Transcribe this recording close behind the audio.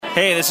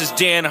Hey, this is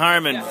Dan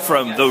Harmon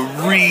from The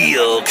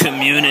Real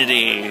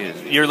Community.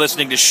 You're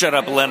listening to Shut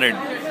Up, Leonard.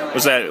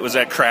 Was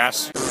that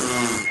crass?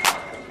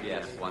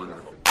 Yes,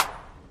 wonderful.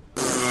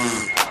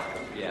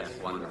 Yes,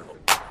 wonderful.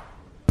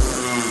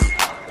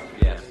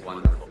 Yes,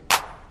 wonderful.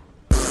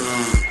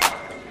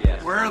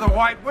 Yes. Where are the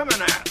white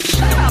women at?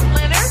 Shut up,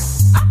 Leonard.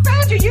 I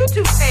found your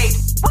YouTube page.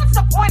 What's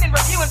the point in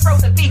reviewing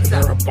frozen pizza?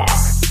 You're a bar.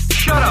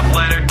 Shut up,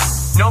 Leonard.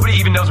 Nobody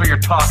even knows what you're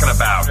talking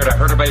about. I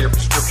heard about your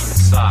prescription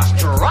socks.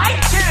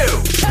 Strike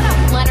two. Shut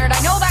up, Leonard.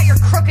 I know about your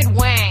crooked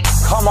wang.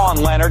 Come on,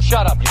 Leonard.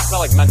 Shut up. You smell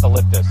like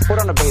mentholyptus. Put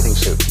on a bathing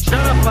suit. Shut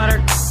up,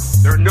 Leonard.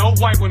 There are no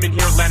white women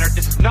here, Leonard.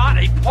 This is not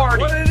a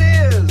party. What it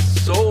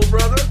is, soul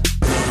brother?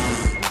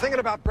 I'm thinking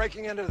about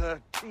breaking into the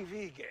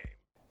TV game.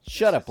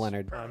 Shut up,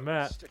 Leonard. I'm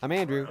Matt, I'm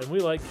Andrew. and we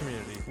like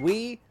Community.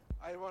 We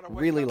I wanna wake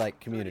really up like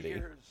 30 Community.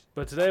 years.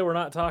 But today we're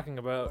not talking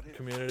about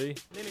Community.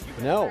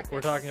 No.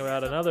 We're talking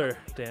about another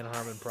Dan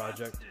Harmon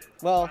project.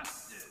 Well,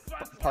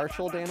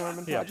 partial Dan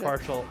Harmon Yeah,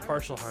 project?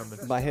 partial Harmon.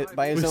 By his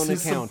We own see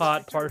some account.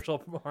 hot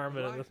partial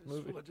Harmon in this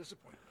movie. Full of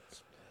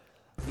disappointments.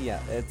 Yeah,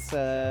 it's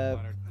we're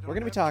going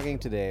to be talking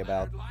today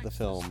about the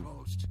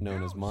film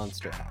known as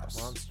Monster House.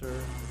 Monster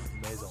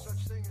Maison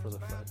for the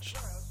French.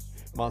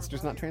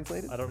 Monster's not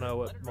translated? I don't know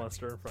what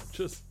monster in French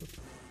is.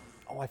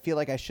 Oh, I feel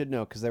like I should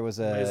know because there was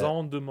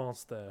Maison du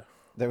Monster.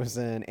 There was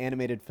an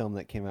animated film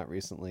that came out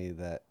recently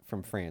that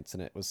from France,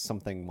 and it was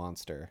something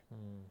monster,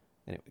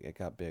 and it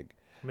got big.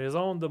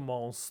 Maison de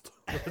Monstre.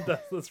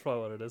 That's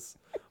probably what it is.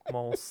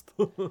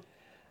 Monstre.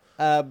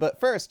 But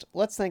first,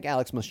 let's thank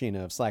Alex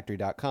Machina of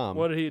Slacktree.com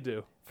What did he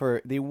do? for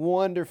the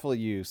wonderful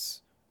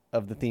use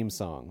of the theme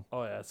song,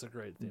 Oh, yeah, it's a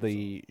great theme song,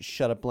 the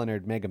Shut Up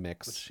Leonard Mega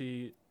Mix. which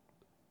he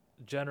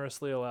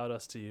generously allowed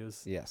us to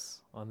use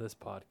Yes, on this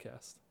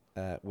podcast.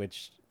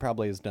 which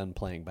probably is done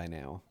playing by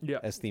now, Yeah.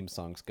 as theme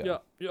songs go.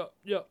 Yep.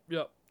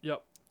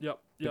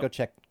 Go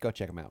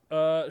check them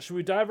out. Should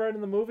we dive right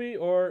in the movie,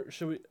 or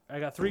should we? I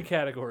got three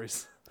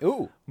categories: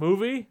 Ooh,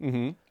 movie,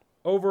 mm-hmm.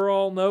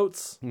 overall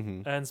notes,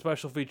 Mm-hmm. and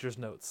special features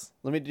notes.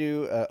 Let me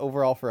do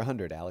overall for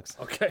 100, Alex.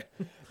 Okay.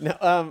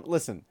 No,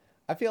 listen.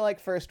 I feel like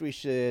first we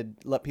should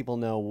let people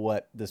know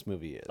what this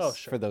movie is. Oh,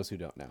 sure. For those who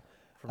don't know.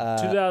 From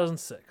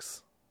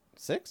 2006.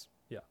 6?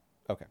 Yeah.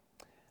 Okay.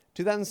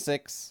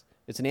 2006.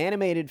 It's an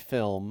animated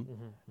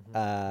film,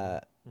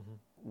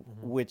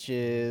 which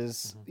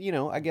is,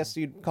 I guess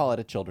you'd call it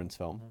a children's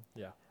film.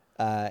 Yeah.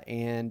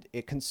 And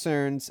it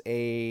concerns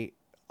a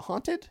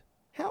haunted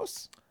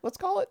house, let's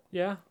call it,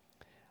 Yeah.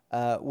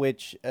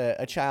 which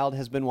a child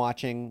has been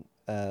watching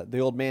the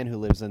old man who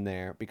lives in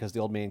there because the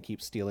old man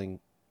keeps stealing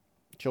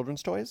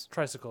children's toys.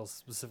 Tricycles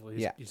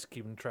specifically. He's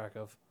keeping track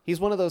of. He's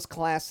one of those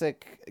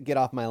classic get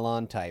off my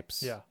lawn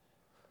types.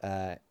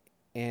 Yeah.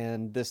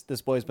 And this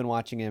boy's been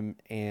watching him,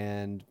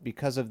 and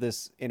because of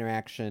this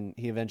interaction,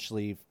 he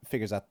eventually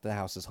figures out the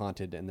house is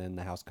haunted, and then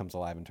the house comes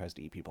alive and tries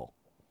to eat people.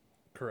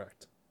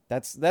 Correct.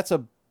 That's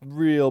a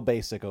real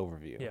basic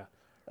overview. Yeah.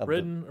 of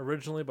Written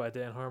originally by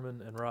Dan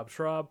Harmon and Rob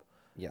Schraub.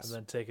 Yes. And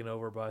then taken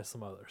over by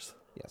some others.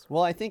 Yes.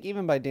 Well, I think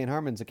even by Dan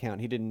Harmon's account,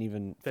 he didn't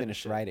even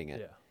finish it. writing it.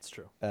 Yeah, it's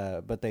true.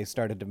 But they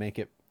started to make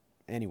it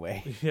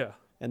anyway, Yeah.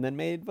 and then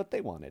made what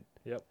they wanted.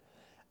 Yep.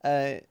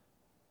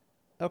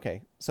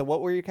 Okay. So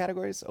what were your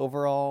categories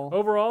overall?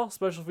 Overall,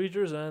 special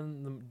features,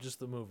 and just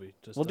the movie.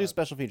 We'll do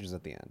special features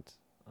at the end.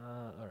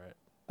 All right.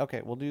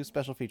 Okay, we'll do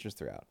special features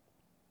throughout.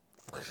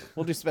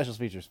 We'll do special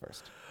features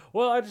first.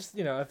 Well, I just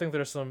I think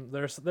there's some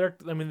there's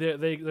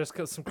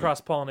some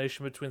cross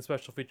pollination between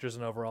special features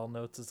and overall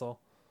notes is all.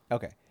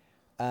 Okay.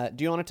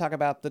 Do you want to talk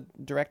about the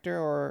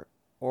director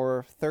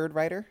or third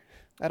writer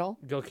at all?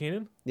 Gil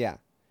Keenan? Yeah.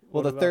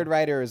 Well, What the about third him?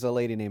 writer is a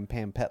lady named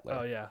Pam Petler.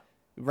 Oh yeah,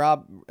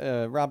 Rob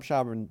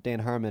Schaub and Dan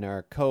Harmon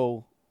are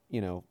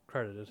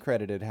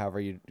credited, however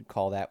you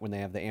call that, when they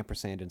have the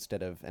ampersand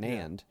instead of an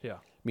and, Yeah.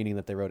 meaning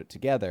that they wrote it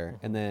together.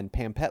 And then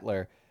Pam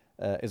Petler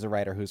is a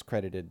writer who's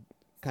credited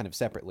kind of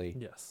separately.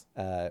 Yes.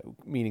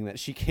 Meaning that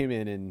she came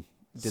in and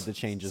did the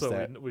changes So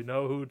that... we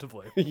know who to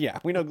blame. Yeah,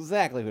 we know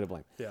exactly who to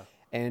blame. Yeah.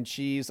 And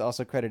she's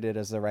also credited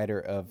as the writer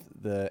of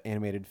the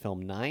animated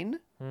film 9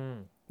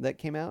 that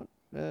came out.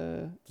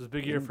 It was a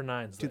big year for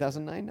Nines.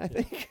 2009, I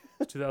think.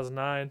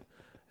 2009.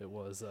 It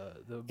was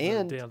the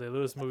And- Daniel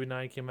Day-Lewis movie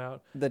 9 came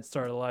out. That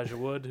Starred Elijah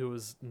Wood, who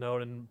was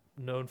known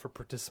for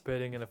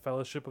participating in a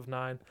Fellowship of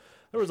 9.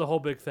 There was a whole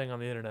big thing on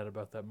the internet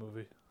about that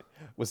movie.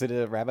 Was it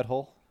a rabbit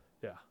hole?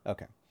 Yeah.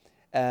 Okay.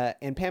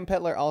 And Pam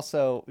Petler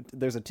also,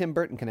 there's a Tim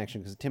Burton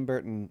connection because Tim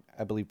Burton,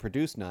 I believe,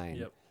 produced 9.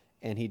 Yep.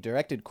 And he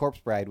directed Corpse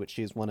Bride, which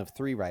she's one of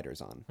 3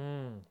 writers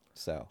on.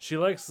 So She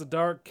likes the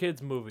dark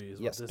kids movies.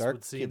 Yes, what this dark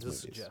would seem kids to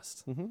movies.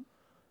 suggest.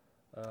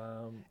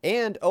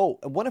 And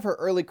one of her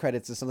early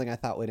credits is something I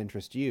thought would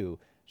interest you.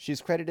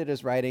 She's credited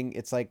as writing.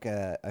 It's like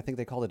I think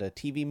they called it a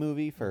TV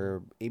movie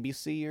for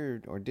ABC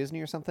or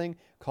Disney or something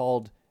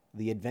called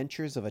The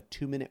Adventures of a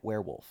 2-Minute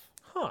Werewolf.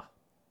 Huh.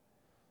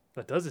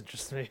 That does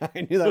interest me.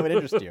 I knew that would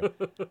interest you.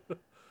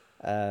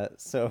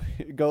 So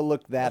go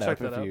look that I'll up check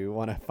that if out. you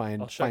want to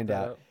I'll check find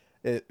that out.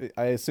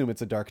 I assume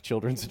it's a dark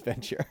children's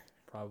adventure.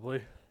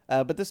 Probably.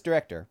 But this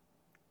director,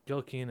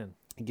 Gil Keenan.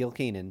 Gil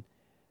Kenan.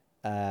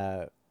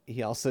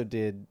 He also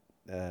did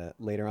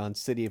later on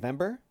City of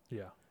Ember,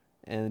 Yeah.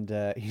 and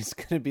he's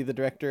going to be the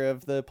director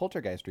of the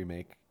Poltergeist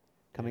remake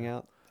coming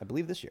out, I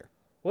believe, this year.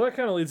 Well, that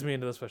kind of leads me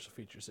into the special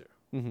features here.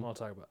 I'll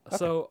talk about. Okay.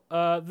 So,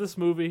 this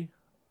movie,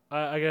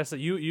 I guess that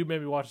you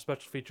made me watch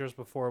special features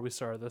before we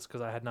started this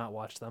because I had not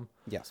watched them.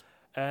 Yes.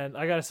 And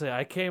I gotta say,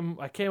 I came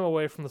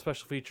away from the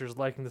special features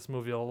liking this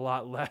movie a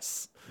lot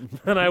less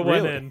than I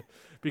went Really? in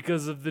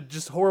because of the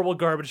just horrible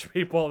garbage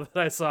people that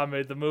I saw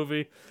made the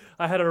movie.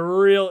 I had a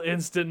real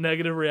instant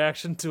negative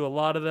reaction to a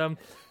lot of them,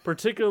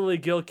 particularly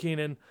Gil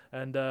Kenan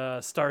and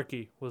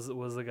Starkey was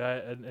the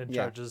guy in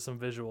charge of some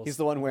visuals. He's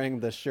the one wearing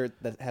the shirt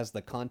that has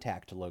the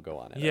Contact logo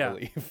on it, I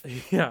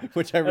believe. Yeah.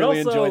 Which I And really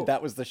also- enjoyed.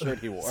 That was the shirt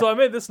he wore. So I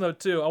made this note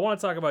too. I want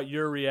to talk about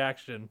your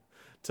reaction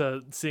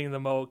to seeing the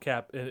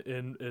mocap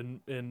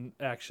in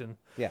action.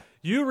 Yeah.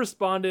 You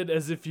responded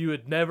as if you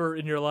had never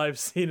in your life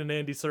seen an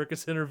Andy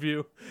Serkis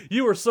interview.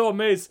 You were so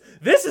amazed.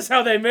 This is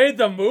how they made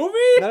the movie?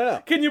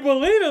 No. Can you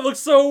believe it? It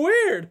looks so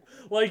weird.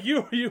 Like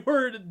you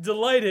were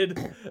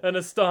delighted and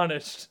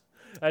astonished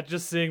at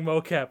just seeing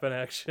mocap in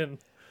action,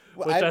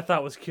 which I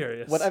thought was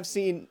curious. What I've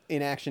seen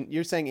in action,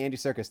 you're saying Andy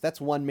Serkis,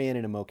 that's one man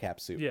in a mocap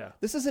suit. Yeah.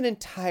 This is an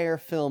entire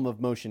film of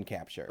motion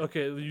capture.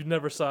 Okay, you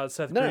never saw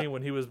Seth No. Green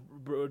when he was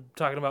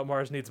talking about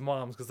Mars Needs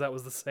Moms because that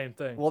was the same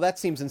thing. Well, that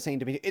seems insane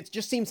to me. It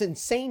just seems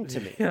insane to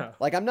me. Yeah.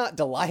 Like, I'm not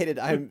delighted.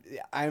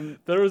 I'm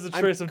There was a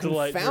trace I'm of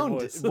delight in your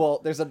confounded. voice.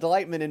 Well, there's a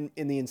delightment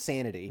in the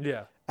insanity.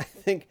 Yeah. I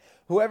think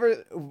whoever,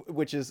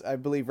 which is, I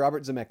believe,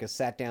 Robert Zemeckis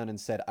sat down and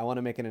said, I want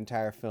to make an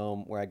entire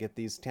film where I get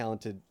these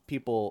talented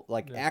people,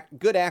 like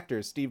good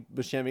actors, Steve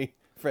Buscemi,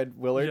 Fred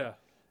Willard,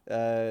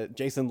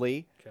 Jason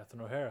Lee,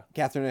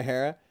 Catherine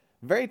O'Hara,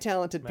 very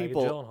talented Maggie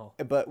people,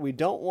 Gyllenhaal. but we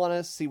don't want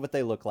to see what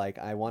they look like.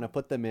 I want to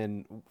put them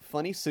in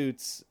funny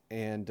suits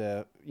and,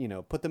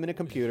 put them in a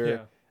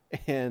computer,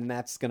 and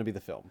that's going to be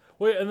the film.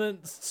 Wait, and then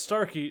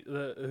Starkey,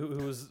 who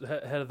was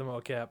head of the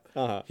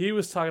mocap, he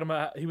was talking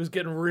about, he was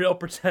getting real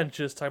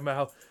pretentious, talking about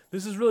how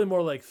this is really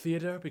more like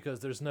theater because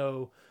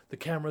the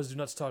cameras do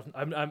not start.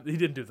 He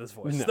didn't do this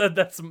voice. No.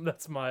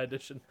 That's my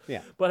addition.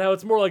 Yeah. But how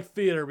it's more like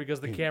theater because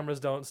the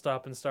cameras don't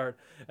stop and start.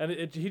 And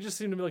he just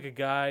seemed to me like a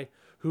guy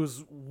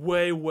who's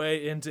way,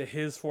 way into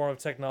his form of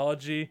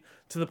technology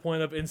to the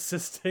point of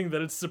insisting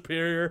that it's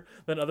superior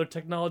than other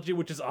technology,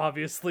 which is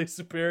obviously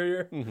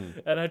superior.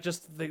 And I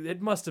just think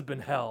it must have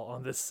been hell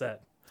on this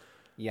set.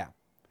 Yeah.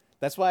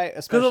 That's why,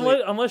 especially...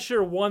 Because unless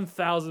you're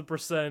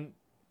 1,000%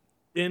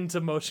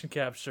 into motion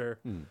capture,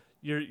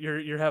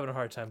 you're having a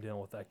hard time dealing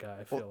with that guy,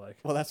 I feel like.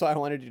 Well, that's why I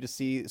wanted you to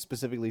see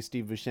specifically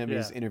Steve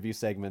Buscemi's interview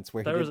segments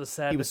where there was a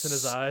sadness in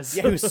his eyes.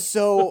 Yeah, he was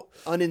so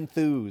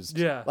unenthused.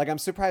 Yeah. Like, I'm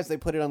surprised they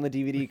put it on the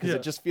DVD because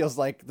it just feels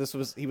like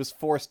he was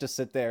forced to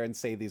sit there and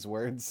say these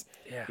words.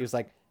 Yeah. He was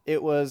like,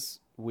 it was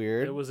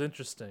weird. It was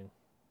interesting.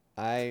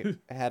 I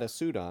had a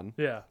suit on.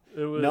 Yeah.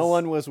 It was. No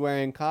one was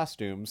wearing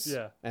costumes.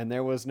 Yeah. And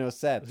there was no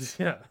set.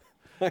 Yeah.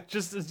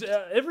 Just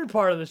every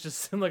part of this just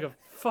seemed like a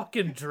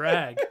fucking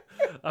drag.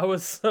 I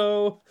was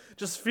so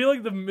just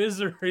feeling the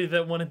misery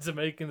that went into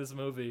making this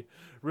movie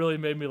really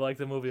made me like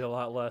the movie a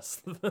lot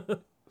less.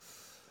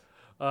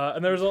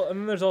 And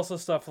then there's also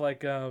stuff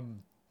like so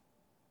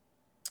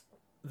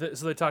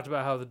they talked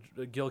about how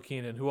the Gil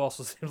Kenan, who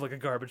also seemed like a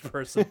garbage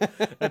person,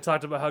 and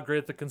talked about how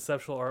great the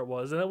conceptual art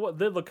was, and it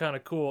did look kind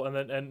of cool, and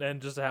then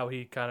and just how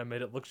he kind of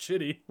made it look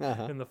shitty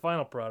in the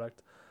final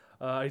product.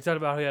 He talked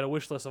about how he had a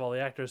wish list of all the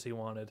actors he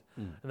wanted,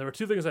 and there were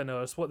two things I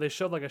noticed. What they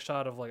showed like a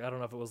shot of like I don't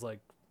know if it was like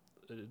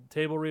a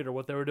table read or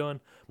what they were doing,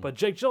 but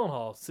Jake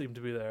Gyllenhaal seemed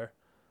to be there,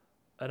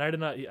 and I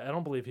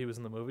don't believe he was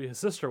in the movie. His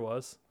sister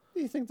was.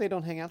 Do you think they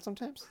don't hang out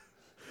sometimes?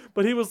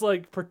 But he was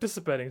like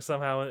participating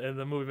somehow in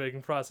the movie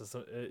making process.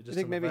 Just I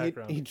think in maybe the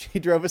background. he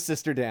drove his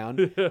sister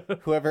down.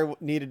 Whoever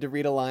needed to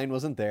read a line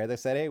wasn't there. They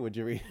said, "Hey, would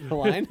you read a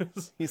line?"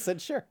 He said,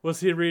 "Sure."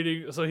 Was he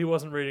reading? So he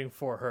wasn't reading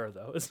for her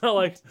though. It's not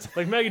like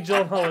Maggie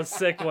Gyllenhaal was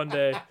sick one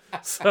day,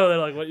 so they're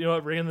like, "What? You know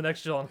what? Bring in the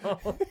next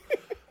Gyllenhaal."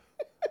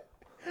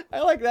 I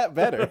like that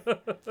better.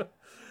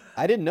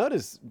 I didn't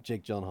notice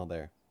Jake Gyllenhaal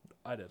there.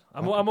 I did.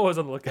 I'm always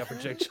on the lookout for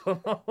Jake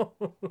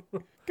Gyllenhaal.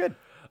 Good.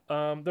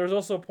 There's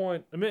also a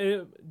point. I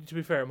mean, to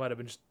be fair, it might have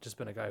been just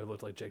been a guy who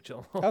looked like Jake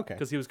Gyllenhaal. Okay.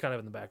 Because he was kind of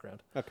in the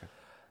background. Okay.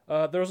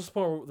 There was this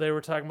point where they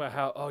were talking about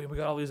how, we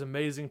got all these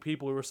amazing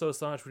people. We were so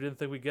astonished we didn't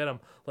think we'd get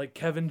them. Like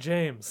Kevin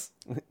James.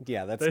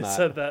 Yeah, that's They not...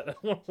 said that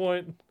at one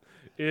point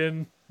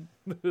in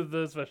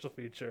the special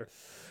feature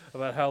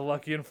about how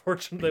lucky and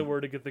fortunate they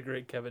were to get the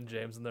great Kevin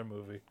James in their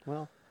movie.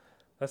 Well,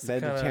 that's they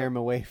had to tear him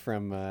away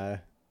from...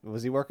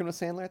 was he working with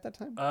Sandler at that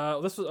time?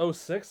 This was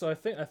 2006, so I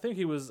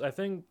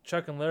think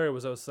Chuck and Larry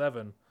was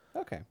 2007.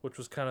 Okay. Which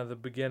was kind of the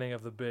beginning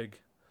of the big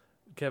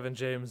Kevin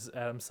James,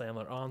 Adam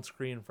Sandler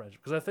on-screen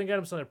friendship. Because I think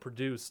Adam Sandler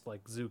produced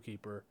like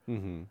Zookeeper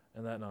and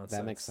that nonsense.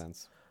 That makes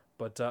sense.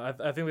 But I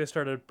think they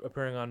started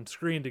appearing on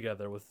screen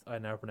together with I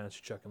Now Pronounce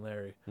You Chuck and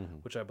Larry,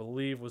 which I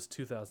believe was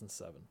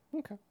 2007.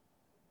 Okay.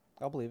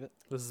 I'll believe it.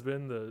 This has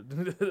been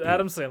the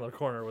Adam Sandler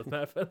corner with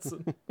Matt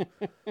Benson.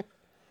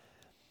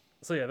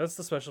 So yeah, that's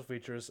the special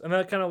features, and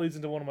that kind of leads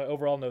into one of my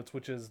overall notes,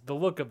 which is the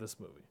look of this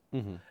movie.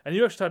 Mm-hmm. And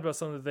you actually talked about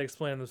something that they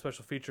explained in the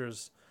special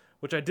features,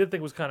 which I did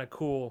think was kind of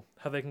cool,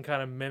 how they can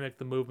kind of mimic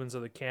the movements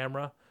of the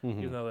camera,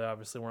 even though they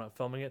obviously were not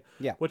filming it.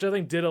 Yeah. Which I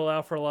think did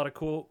allow for a lot of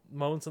cool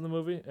moments in the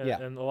movie, and,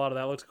 Yeah. and a lot of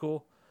that looks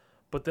cool.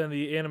 But then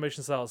the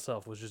animation style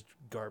itself was just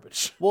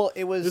garbage. Well,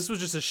 it was. This was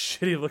just a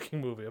shitty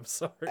looking movie. I'm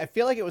sorry. I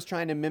feel like it was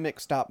trying to mimic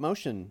stop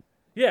motion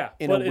Yeah,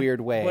 in but a weird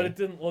way. But it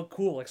didn't look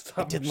cool like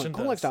stop It didn't motion look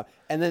cool like does. stop.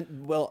 And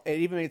then, well, it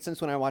even made sense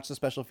when I watched the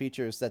special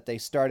features that they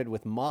started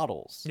with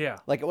models. Yeah.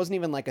 Like, it wasn't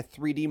even like a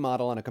 3D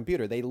model on a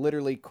computer. They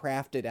literally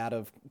crafted out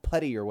of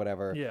putty or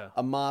whatever Yeah.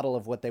 a model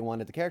of what they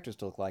wanted the characters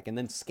to look like and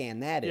then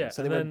scan that in. Yeah,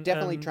 So they and were then-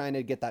 definitely and- trying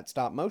to get that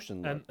stop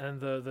motion look.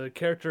 And the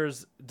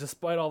characters,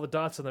 despite all the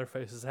dots on their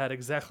faces, had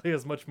exactly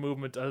as much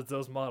movement as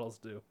those models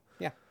do.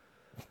 Yeah.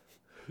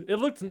 It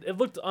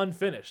looked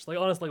unfinished. Like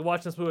honestly, like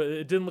watching this movie,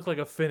 it didn't look like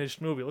a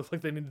finished movie. It looked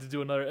like they needed to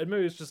do another. And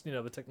maybe it's just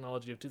the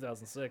technology of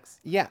 2006.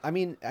 Yeah, I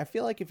mean, I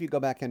feel like if you go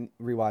back and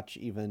rewatch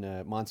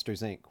even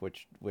Monsters Inc.,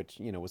 which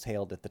was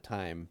hailed at the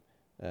time,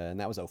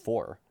 and that was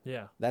 2004.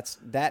 Yeah.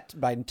 That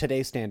by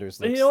today's standards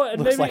And looks, you know what?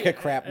 And looks maybe, like a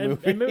crap and,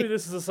 movie. and maybe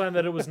this is a sign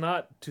that it was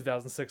not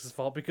 2006's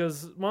fault,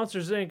 because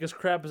Monsters Inc., as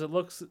crap as it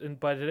looks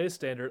by today's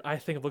standard, I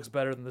think it looks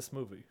better than this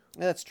movie.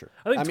 That's true.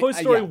 I think mean, Toy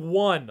Story yeah.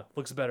 1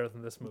 looks better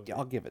than this movie.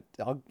 I'll give it.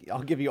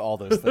 I'll give you all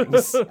those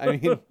things. I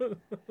mean,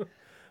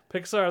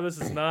 Pixar, this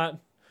is not.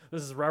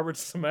 This is Robert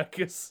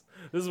Zemeckis.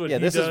 This is what yeah,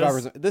 he this does. is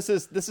Robert. This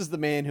is the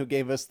man who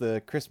gave us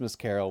the Christmas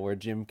Carol, where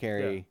Jim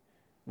Carrey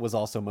was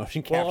also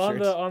motion captured.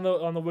 Well,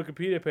 on the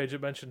Wikipedia page,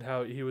 it mentioned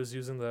how he was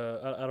using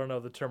the I don't know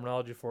the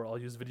terminology for it. I'll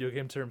use video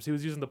game terms. He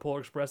was using the Polar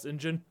Express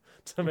engine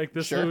to make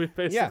this Sure. movie.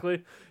 Yeah.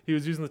 Basically, he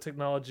was using the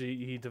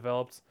technology he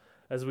developed.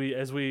 As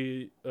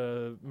we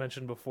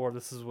mentioned before,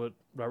 this is what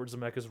Robert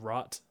Zemeckis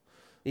wrought.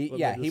 He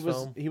this was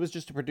film. he was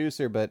just a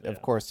producer, but Yeah.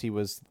 of course he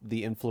was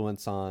the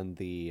influence on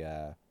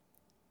the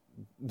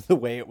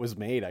way it was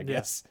made. I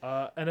guess.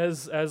 And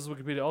as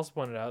Wikipedia also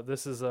pointed out,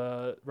 this is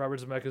Robert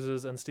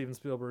Zemeckis' and Steven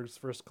Spielberg's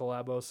first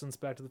collabo since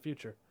Back to the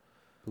Future.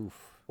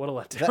 Oof. What a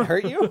letdown! Does that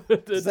hurt you?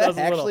 It Does that does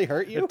a little. actually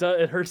hurt you?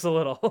 It hurts a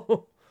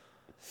little.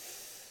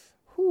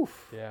 Whew.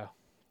 Yeah,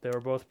 they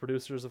were both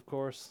producers, of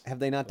course. Have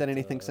they not done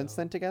anything since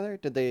then together?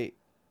 Did they?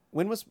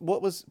 What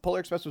was Polar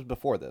Express was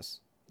before this?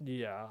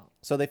 Yeah.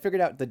 So they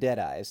figured out the Dead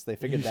Eyes. They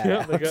figured that Yeah,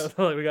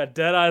 out. we got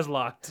Dead Eyes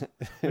locked.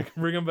 We can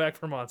bring them back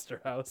for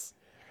Monster House.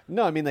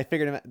 No, I mean they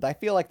figured him out. I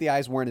feel like the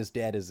eyes weren't as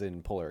dead as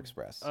in Polar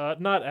Express.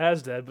 Not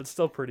as dead, but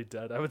still pretty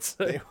dead, I would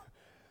say.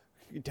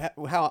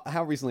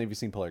 How recently have you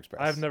seen Polar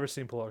Express? I've never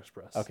seen Polar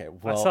Express. Okay, I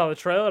well, saw the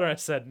trailer and I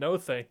said no,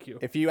 thank you.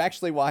 if you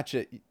actually watch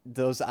it,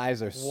 those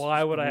eyes are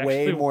Why would I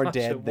way actually more watch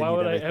dead it? than Why you'd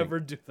would I think. ever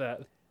do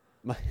that?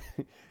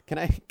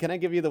 Can I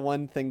give you the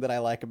one thing that I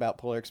like about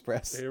Polar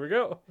Express? Here we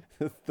go.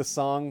 The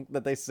song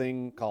that they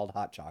sing called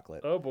Hot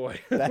Chocolate. Oh boy.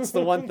 That's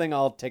the one thing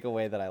I'll take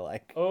away that I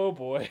like. Oh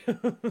boy.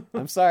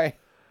 I'm sorry.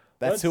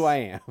 That's who I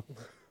am.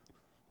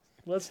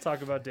 Let's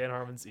talk about Dan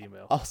Harmon's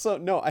email. Also,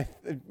 no,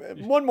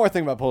 one more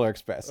thing about Polar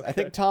Express. I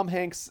think Tom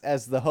Hanks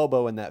as the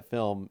hobo in that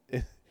film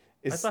I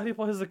is thought he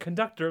plays the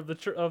conductor of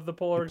the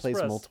Polar he plays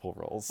Express. multiple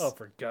roles. Oh,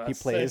 for God's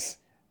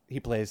He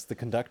plays the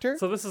conductor.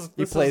 So this is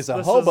he plays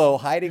a hobo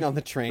hiding on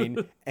the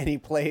train, and he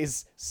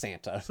plays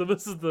Santa. So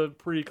this is the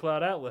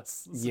pre-Cloud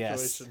Atlas situation.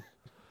 Yes.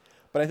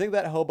 But I think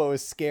that hobo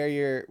is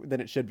scarier than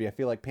it should be. I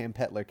feel like Pam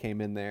Petler came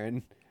in there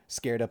and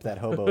scared up that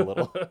hobo a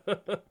little.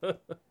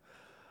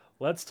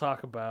 Let's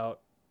talk about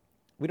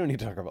We don't need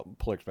to talk about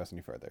Polar Express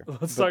any further.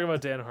 Let's talk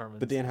about Dan Harmon.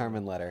 The Dan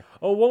Harmon letter.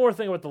 Oh, one more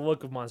thing about the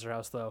look of Monster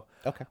House, though.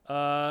 Okay.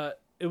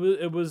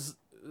 It was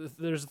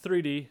there's a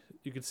 3D.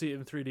 You could see it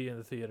in 3D in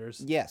the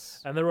theaters.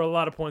 Yes. And there were a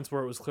lot of points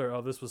where it was clear,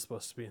 oh, this was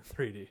supposed to be in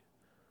 3D.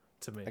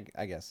 To me,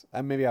 I guess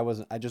maybe I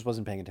wasn't. I just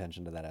wasn't paying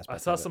attention to that aspect. I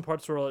saw of some it.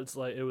 parts where it's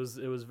like it was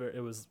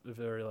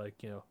very like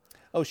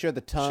Oh, sure,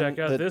 the tongue. check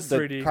out the, this the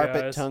 3D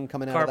carpet guys. tongue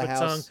coming out Carpet of the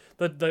house.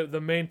 tongue. The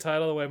main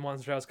title, the way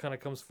Monster House kind of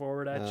comes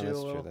forward at Oh, you. that's a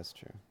true. little. That's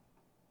true.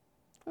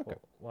 Okay.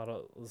 A lot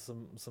of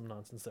some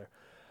nonsense there.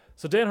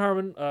 So Dan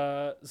Harmon,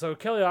 so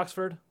Kelly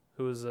Oxford,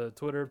 who is a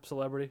Twitter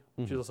celebrity,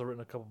 she's also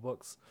written a couple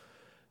books.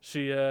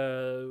 She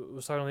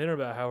was talking on the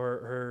internet about how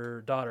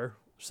her daughter,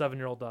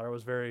 7-year-old daughter,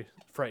 was very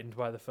frightened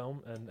by the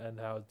film and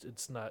how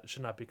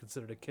should not be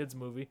considered a kids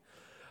movie.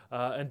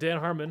 And Dan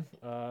Harmon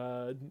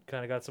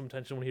kind of got some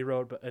attention when he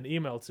wrote an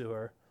email to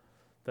her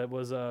that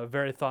was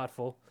very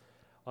thoughtful.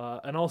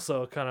 And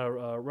also kind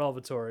of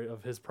revelatory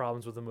of his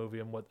problems with the movie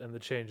and the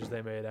changes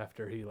they made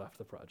after he left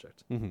the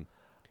project. Mm-hmm.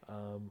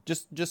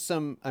 Just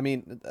some,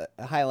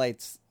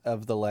 highlights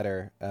of the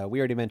letter. We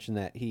already mentioned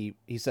that he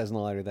says in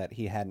the letter that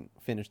he hadn't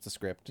finished the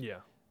script. Yeah.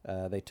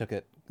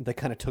 They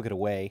kind of took it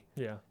away.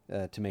 Yeah.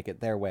 To make it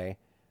their way.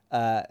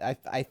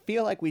 I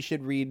feel like we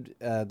should read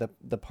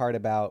the part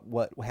about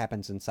what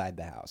happens inside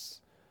the house.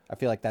 I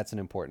feel like that's an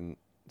important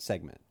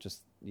segment.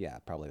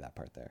 Probably that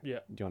part there. Yeah.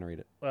 Do you want to read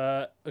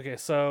it? Okay,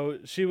 so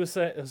he was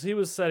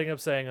setting up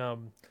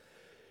saying,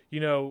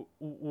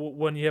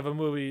 when you have a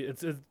movie,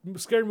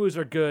 scary movies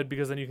are good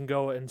because then you can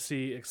go and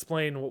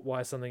explain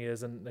why something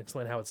is and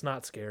explain how it's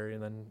not scary,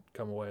 and then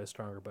come away a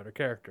stronger, better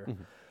character.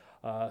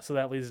 So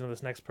that leads into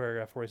this next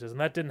paragraph where he says, and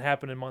that didn't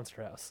happen in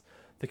Monster House.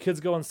 The kids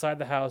go inside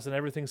the house and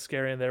everything's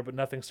scary in there, but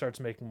nothing starts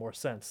making more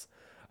sense.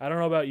 I don't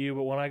know about you,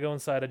 but when I go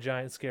inside a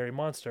giant scary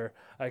monster,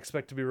 I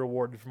expect to be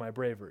rewarded for my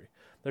bravery.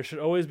 There should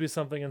always be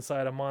something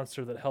inside a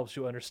monster that helps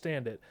you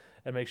understand it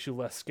and makes you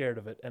less scared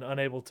of it and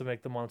unable to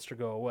make the monster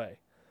go away.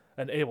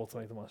 And able to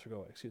make the monster go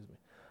away, excuse me.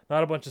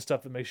 Not a bunch of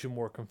stuff that makes you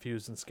more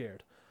confused and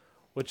scared.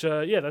 Which,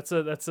 that's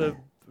a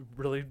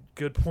really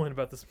good point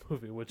about this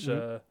movie, which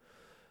you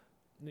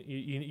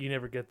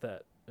never get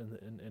that in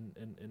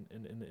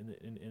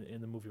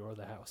the movie or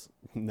the house.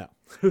 No.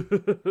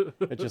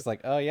 It's just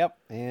like, oh, yep,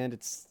 and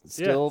it's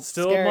still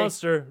scary. A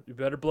monster. You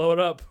better blow it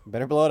up.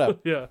 Better blow it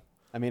up. Yeah.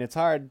 I mean, it's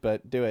hard,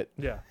 but do it.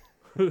 Yeah.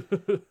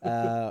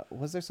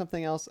 Was there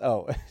something else?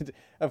 Oh,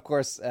 of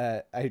course.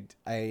 I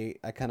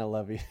kind of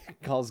love he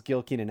calls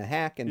Gil Keane a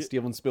hack and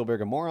Steven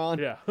Spielberg a moron.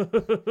 Yeah.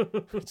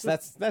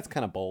 that's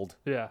kind of bold.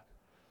 Yeah.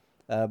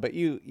 But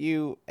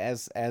you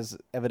as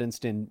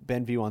evidenced in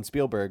Benview on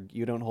Spielberg,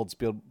 you don't hold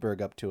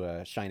Spielberg up to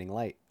a shining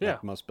light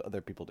like most other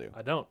people do.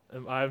 I don't.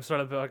 I'm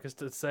starting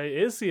to say,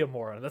 is he a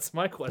moron? That's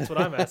my question. That's what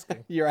I'm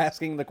asking. You're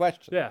asking the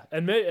question. Yeah,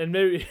 and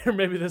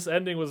maybe this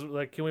ending was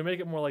like, can we make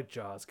it more like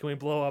Jaws? Can we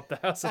blow up the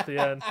house at the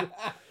end?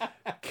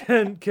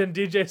 Can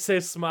DJ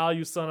say "Smile,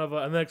 you son of a,"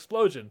 and then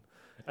explosion?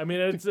 I mean,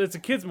 it's a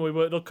kids movie,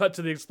 but it'll cut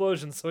to the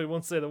explosion, so he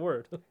won't say the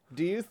word.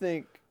 Do you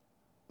think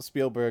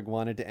Spielberg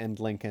wanted to end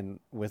Lincoln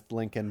with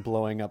Lincoln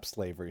blowing up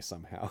slavery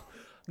somehow?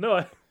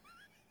 No,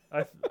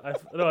 I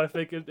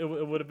think it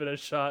would have been a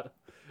shot.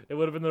 It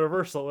would have been the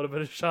reversal. It would have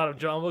been a shot of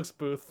John Wilkes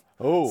Booth.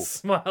 Oh,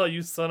 smile,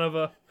 you son of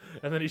a,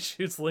 and then he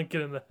shoots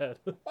Lincoln in the head.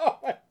 Oh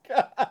my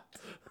God!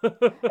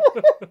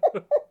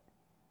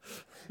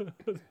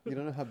 You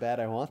don't know how bad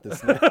I want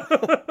this now.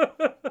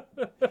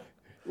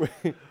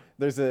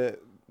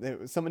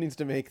 Someone needs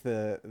to make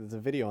the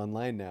video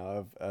online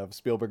now of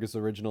Spielberg's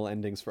original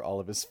endings for all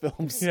of his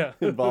films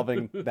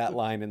involving that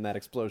line and that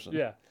explosion.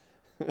 Yeah.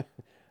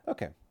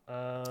 Okay. Do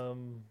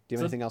you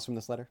have anything else from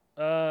this letter?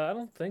 I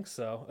don't think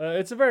so.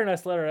 It's a very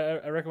nice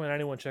letter. I recommend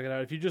anyone check it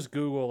out. If you just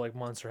Google like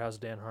Monster House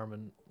Dan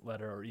Harmon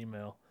letter or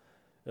email,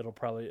 it'll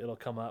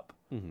come up.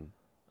 Mm-hmm.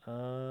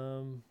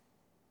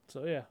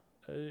 So yeah,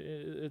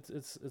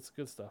 it's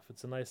good stuff.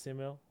 It's a nice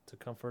email to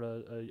comfort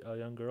a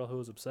young girl who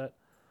is upset.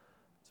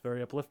 It's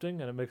very uplifting,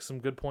 and it makes some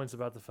good points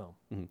about the film.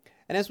 Mm-hmm.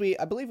 And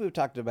I believe we've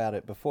talked about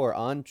it before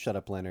on Shut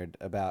Up Leonard,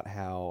 about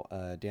how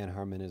Dan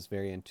Harmon is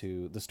very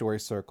into the story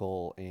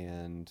circle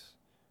and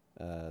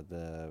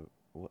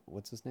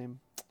what's his name?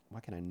 Why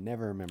can I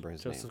never remember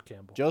his name?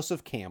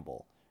 Joseph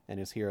Campbell and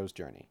his hero's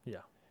journey.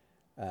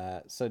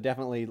 Yeah. So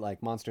definitely,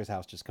 like, Monsters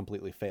House just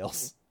completely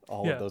fails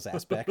all of those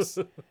aspects,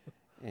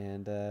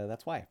 and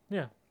that's why.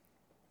 Yeah.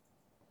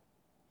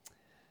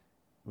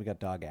 We got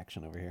dog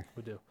action over here.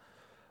 We do.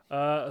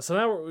 So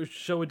now,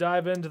 shall we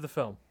dive into the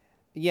film?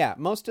 Yeah,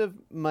 most of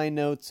my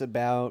notes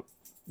about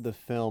the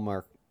film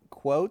are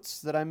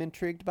quotes that I'm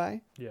intrigued by.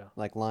 Yeah.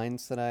 Like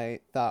lines that I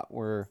thought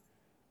were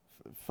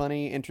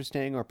funny,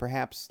 interesting, or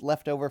perhaps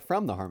left over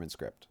from the Harmon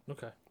script.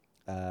 Okay.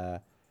 I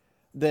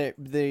think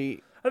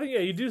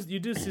you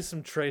do see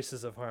some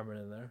traces of Harmon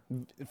in there.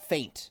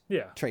 Faint.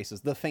 Yeah.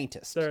 Traces, the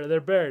faintest. They're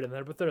buried in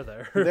there, but they're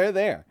there. They're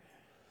there.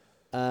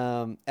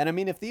 And I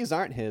mean, if these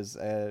aren't his,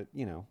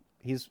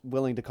 he's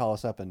willing to call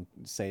us up and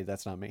say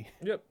that's not me.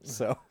 Yep.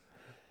 So,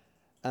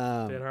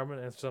 Dan Harmon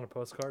answers on a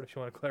postcard. If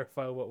you want to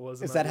clarify what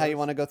was. Is that how you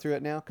want to go through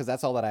it now? Because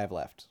that's all that I have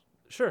left.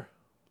 Sure.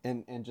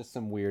 And just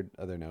some weird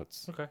other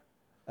notes. Okay.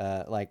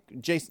 Like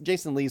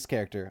Jason Lee's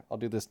character. I'll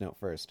do this note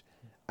first.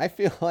 I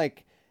feel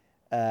like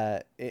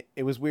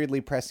it was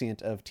weirdly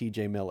prescient of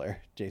T.J. Miller,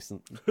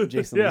 Jason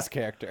Lee's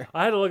character.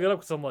 I had to look it up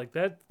because I'm like,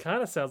 that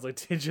kind of sounds like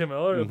T.J.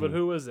 Miller, but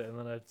who is it? And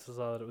then I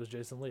saw that it was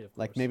Jason Lee, of course.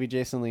 Like maybe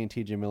Jason Lee and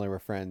T.J. Miller were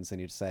friends,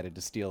 and he decided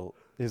to steal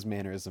his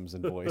mannerisms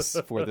and voice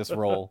for this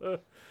role.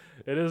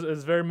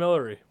 It's very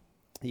Millery.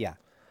 Yeah.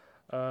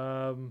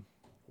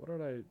 What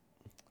did I?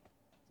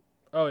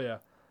 Oh yeah.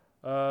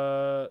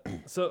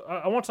 So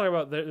I want to talk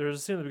about there's a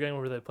scene in the beginning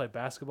where they play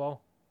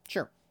basketball.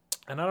 Sure.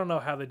 And I don't know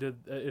how they did,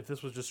 if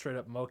this was just straight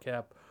up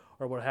mocap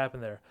or what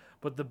happened there,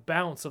 but the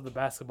bounce of the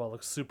basketball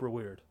looks super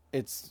weird.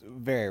 It's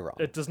very wrong.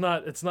 It does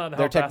not. It's not how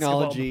their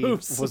basketball technology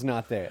moves. was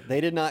not there. They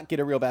did not get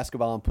a real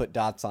basketball and put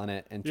dots on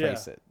it and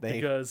trace it.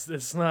 Because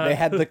it's not. They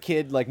had the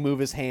kid like move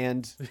his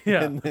hand.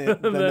 Yeah. And then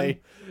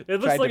they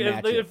it looks tried like to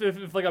match it.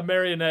 if like a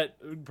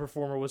marionette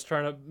performer was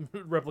trying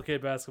to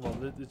replicate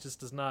basketball, it just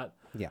does not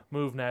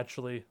move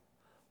naturally.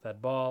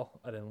 That ball,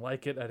 I didn't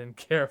like it. I didn't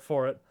care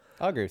for it.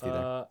 I'll agree with you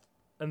there.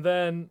 And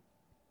then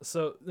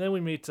we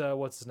meet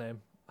what's his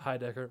name?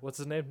 Heidecker. What's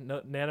his name?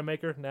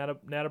 Nanamaker?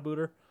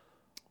 Natabooter?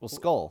 Well,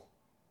 Skull.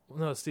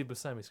 No, Steve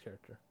Buscemi's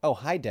character. Oh,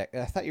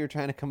 Heidecker. I thought you were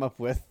trying to come up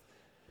with.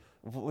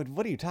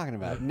 What are you talking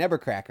about?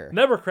 Nebercracker.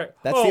 Nebercracker.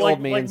 That's the old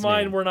man's like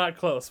mine name. were not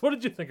close. What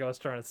did you think I was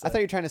trying to say? I thought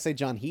you were trying to say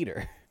John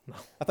Heater.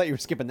 I thought you were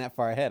skipping that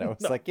far ahead. I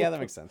was like, yeah, that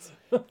makes sense.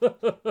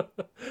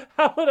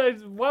 How would I?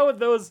 Why would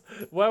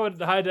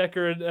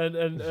Heidecker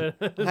and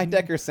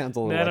Heidecker sounds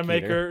a little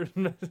like Heater.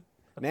 Nanomaker?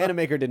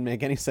 Nanomaker didn't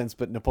make any sense,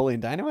 but Napoleon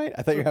Dynamite?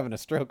 I thought you were having a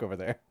stroke over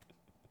there.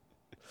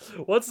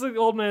 What's the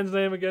old man's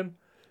name again?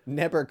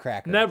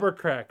 Nebercracker.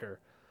 Nebercracker.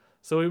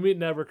 So we meet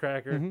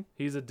Nebercracker.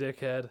 He's a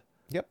dickhead.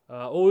 Yep.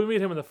 We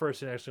meet him in the first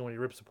scene, actually, when he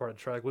rips apart a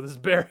truck with his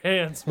bare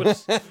hands, which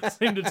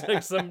seem to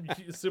take some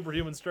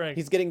superhuman strength.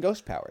 He's getting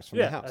ghost powers from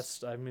the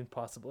house.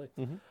 Possibly.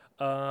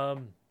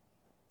 And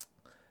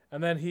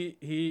then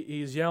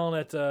he's yelling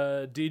at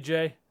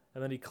DJ,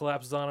 and then he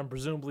collapses on him,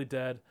 presumably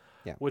dead.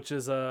 Yeah. Which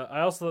is,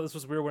 I also thought this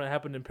was weird when it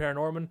happened in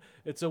Paranorman.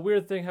 It's a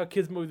weird thing how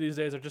kids' movies these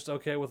days are just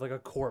okay with like a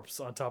corpse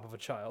on top of a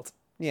child.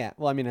 Yeah.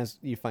 Well, I mean, as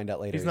you find out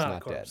later, he's not a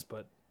corpse,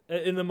 dead.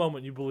 but in the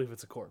moment you believe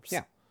it's a corpse.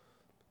 Yeah.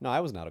 No, I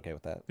was not okay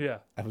with that. Yeah.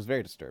 I was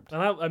very disturbed.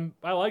 And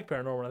I like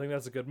Paranorman. I think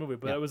that's a good movie.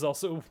 But it was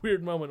also a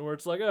weird moment where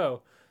it's like,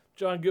 oh,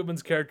 John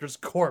Goodman's character's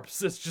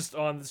corpse is just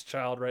on this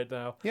child right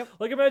now. Yep.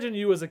 Like, imagine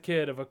you as a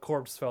kid if a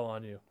corpse fell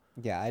on you.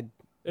 Yeah,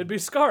 it'd be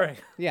scarring.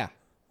 Yeah,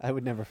 I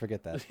would never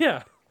forget that.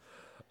 Yeah.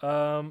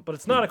 But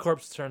it's not a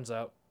corpse, it turns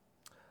out.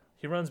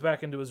 He runs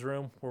back into his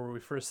room where we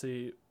first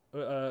see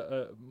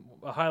a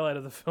highlight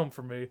of the film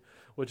for me,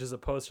 which is a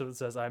poster that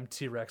says, "I'm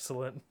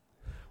T-Rexcellent,"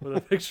 with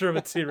a picture of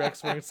a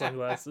T-Rex wearing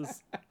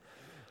sunglasses.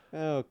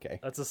 Okay.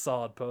 That's a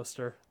solid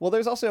poster. Well,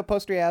 there's also a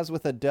poster he has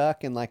with a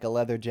duck and like a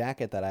leather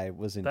jacket that I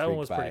was intrigued by. That one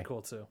was pretty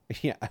cool too.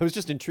 Yeah, I was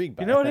just intrigued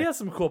by it. You know what? He has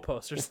some cool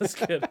posters, this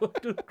kid.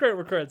 Great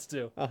regrets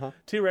too.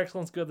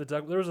 T-Rexcellent's good. The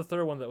duck. There was a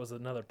third one that was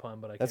another pun,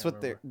 but That's can't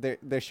what remember.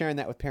 they're sharing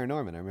that with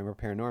Paranorman. I remember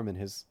Paranorman,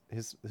 his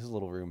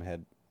little room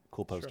had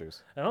cool posters.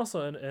 Sure. And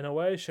also, in a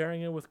way,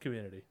 sharing it with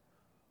Community.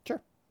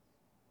 Sure.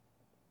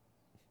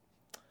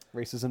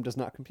 Racism does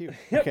not compute.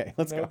 Okay,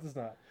 let's go. No, it does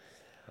not.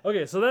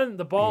 Okay, so then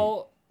the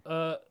ball.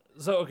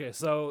 So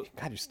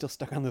God, you're still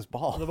stuck on this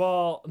ball. The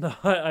ball. No,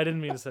 I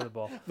didn't mean to say the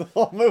ball. The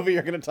whole movie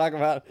you're going to talk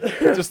about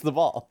just the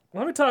ball.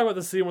 Let me talk about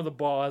the scene where the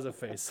ball has a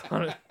face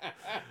on it.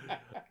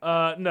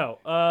 No.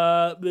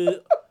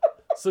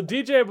 So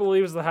DJ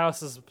believes the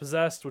house is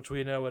possessed, which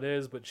we know it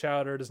is, but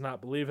Chowder does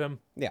not believe him.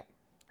 Yeah.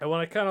 And what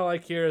I kind of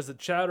like here is that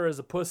Chowder is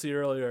a pussy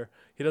earlier.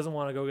 He doesn't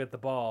want to go get the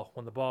ball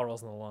when the ball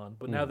rolls on the lawn.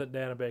 But now that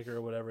Nana Baker,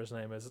 or whatever his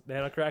name is,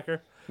 Nanocracker?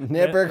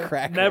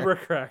 Nebercracker.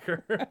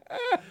 Nebercracker.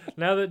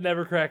 Now that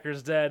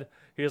Nebercracker's dead,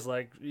 he's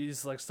like,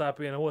 stop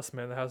being a wuss,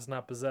 man. The house is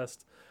not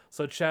possessed.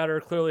 So Chowder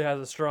clearly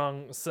has a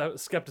strong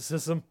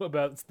skepticism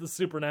about the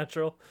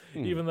supernatural.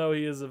 Even though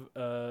he is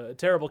a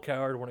terrible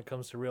coward when it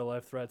comes to real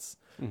life threats,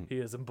 he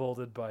is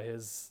emboldened by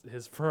his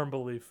firm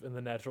belief in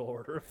the natural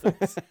order of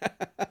things.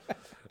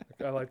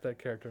 I like that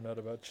character note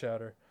about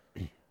Chowder.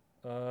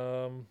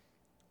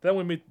 Then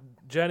we meet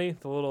Jenny,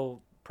 the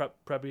little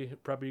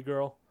preppy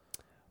girl.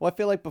 Well, I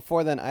feel like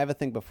before then, I have a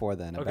thing before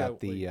then about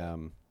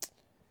the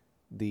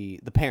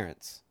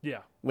parents. Yeah.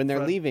 When they're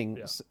Fred, leaving,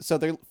 yeah. so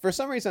they're for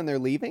some reason they're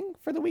leaving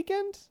for the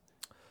weekend,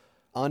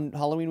 on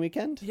Halloween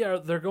weekend. Yeah,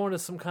 they're going to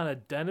some kind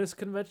of dentist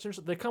convention or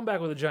something. They come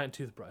back with a giant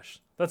toothbrush.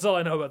 That's all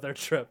I know about their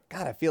trip.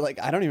 God, I feel like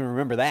I don't even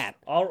remember that.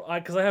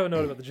 Because I have a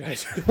note about the giant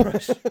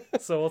toothbrush,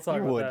 so we'll talk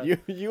about that.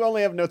 You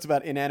only have notes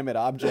about inanimate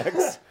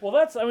objects. Well,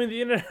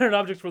 the inanimate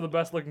objects were the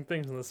best looking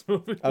things in this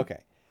movie. Okay,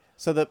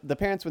 so the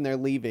parents when they're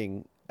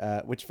leaving,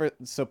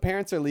 so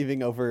parents are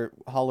leaving over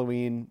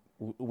Halloween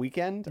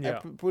weekend. Yeah.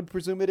 I would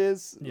presume it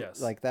is. Yes.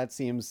 Like that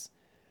seems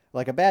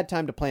like a bad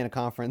time to plan a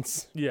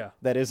conference. Yeah.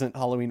 That isn't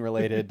Halloween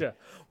related. Yeah.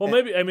 Well,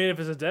 maybe if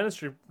it's a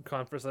dentistry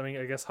conference,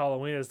 I guess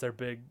Halloween is their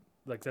big.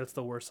 Like, that's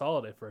the worst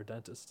holiday for a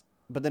dentist.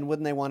 But then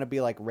wouldn't they want to be,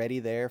 like, ready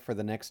there for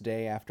the next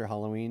day after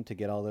Halloween to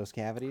get all those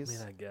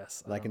cavities? I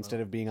guess. Like,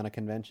 instead of being on a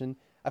convention?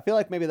 I feel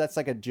like maybe that's,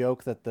 like, a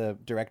joke that the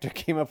director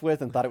came up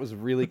with and thought it was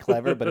really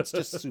clever, but it's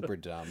just super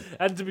dumb.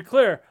 And to be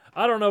clear,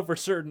 I don't know for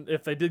certain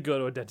if they did go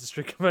to a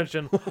dentistry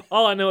convention.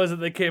 All I know is that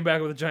they came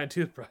back with a giant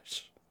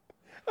toothbrush.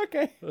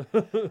 Okay.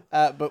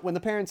 But when the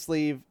parents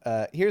leave,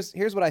 here's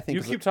what I think.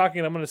 You keep talking,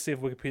 and I'm going to see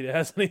if Wikipedia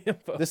has any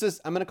info.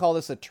 I'm going to call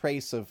this a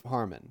trace of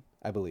Harmon,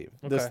 I believe.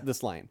 Okay.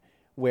 This line,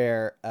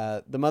 where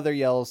the mother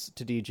yells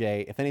to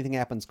DJ, "If anything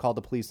happens, call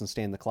the police and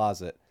stay in the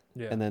closet."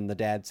 Yeah. And then the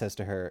dad says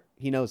to her,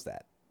 he knows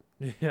that.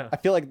 Yeah. I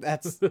feel like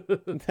that's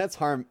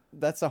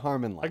a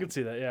Harmon line. I can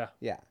see that, yeah.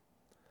 Yeah.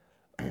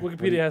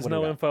 Wikipedia has what do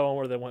you no got? info on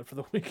where they went for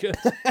the weekend.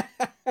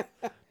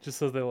 Just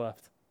says they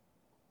left.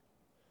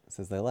 It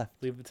says they left.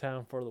 Leave the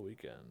town for the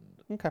weekend.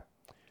 Okay.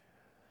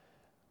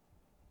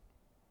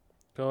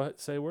 Go ahead,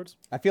 say words.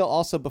 I feel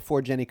also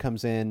before Jenny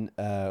comes in,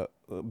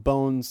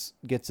 Bones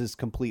gets his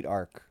complete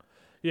arc.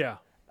 Yeah.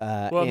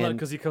 Well, no, and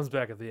because he comes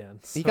back at the end.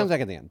 he comes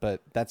back at the end,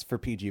 but that's for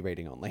PG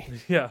rating only.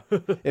 Yeah.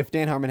 If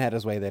Dan Harmon had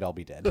his way, they'd all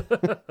be dead.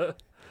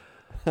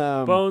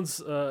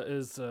 Bones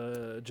is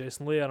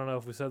Jason Lee. I don't know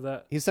if we said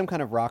that. He's some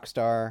kind of rock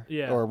star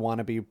Yeah. or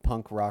wannabe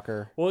punk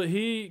rocker. Well,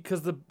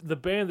 because the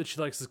band that she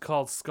likes is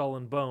called Skull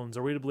and Bones.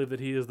 Are we to believe that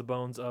he is the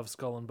Bones of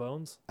Skull and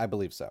Bones? I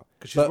believe so.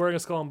 Because she's wearing a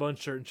Skull and Bones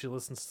shirt and she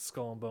listens to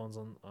Skull and Bones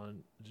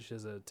on she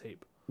has a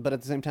tape. But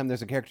at the same time,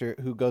 there's a character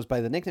who goes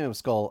by the nickname of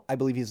Skull. I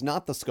believe he's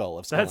not the Skull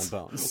of Skull and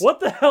Bones. What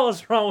the hell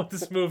is wrong with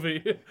this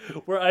movie?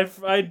 Where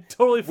I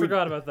totally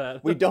forgot about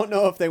that. We don't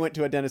know if they went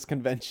to a dentist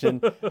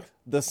convention.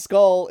 The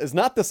Skull is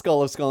not the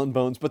Skull of Skull and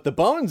Bones, but the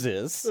Bones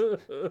is.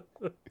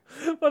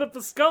 But if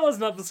the Skull is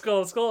not the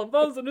Skull of Skull and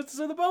Bones, then it's to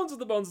say the Bones of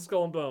the Bones of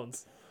Skull and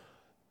Bones.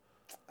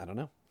 I don't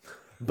know.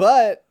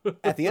 But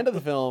at the end of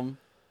the film,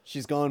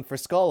 she's going for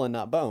Skull and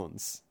not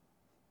Bones.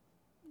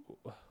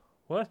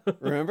 What?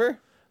 Remember?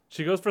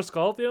 She goes for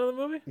Skull at the end of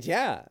the movie?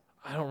 Yeah.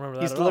 I don't remember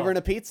that He's at delivering all.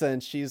 a pizza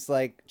and she's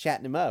like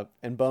chatting him up.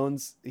 And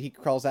Bones, he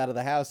crawls out of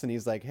the house and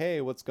he's like,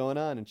 hey, what's going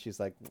on? And she's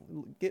like,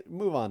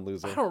 move on,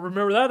 loser. I don't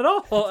remember that at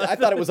all. I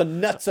thought it was a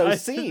nutso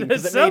scene. It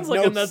 'cause it sounds made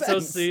like no a nutso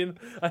sense. scene.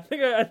 I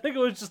think it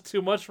was just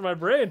too much for my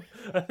brain.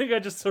 I think I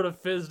just sort of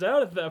fizzed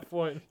out at that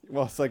point.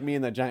 Well, it's like me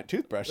and that giant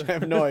toothbrush. I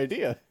have no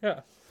idea.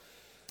 Yeah.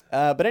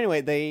 But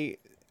anyway,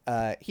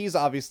 he's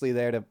obviously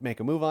there to make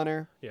a move on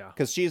her. Yeah.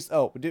 Because she's.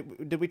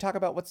 Did we talk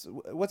about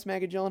what's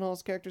Maggie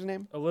Gyllenhaal's character's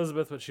name?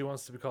 Elizabeth, but she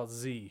wants to be called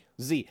Z.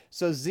 Z.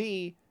 So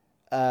Z,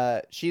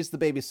 she's the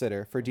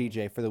babysitter for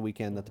DJ for the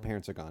weekend that the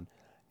parents are gone,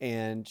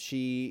 and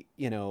she,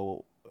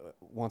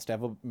 wants to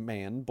have a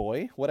man,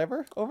 boy,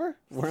 whatever, over.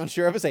 We're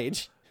unsure of his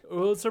age.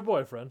 Well, it's her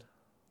boyfriend.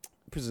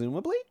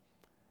 Presumably.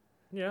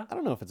 Yeah. I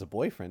don't know if it's a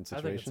boyfriend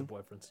situation. I think it's a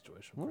boyfriend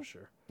situation for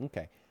sure.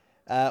 Okay.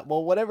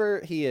 Well,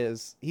 whatever he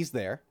is, he's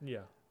there.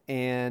 Yeah.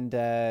 And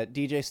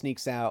DJ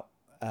sneaks out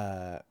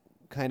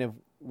kind of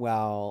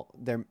while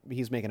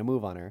he's making a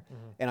move on her.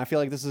 Mm-hmm. And I feel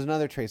like this is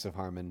another trace of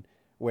Harmon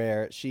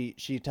where she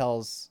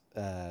tells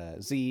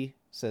Z,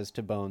 says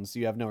to Bones,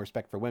 you have no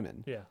respect for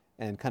women. Yeah.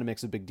 And kind of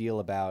makes a big deal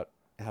about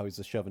how he's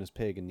a chauvinist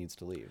pig and needs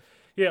to leave.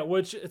 Yeah,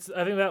 which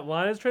I think that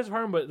line is trace of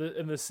Harmon, but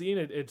in the scene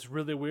it's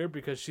really weird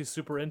because she's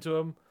super into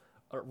him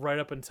right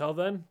up until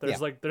then.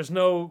 There's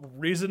no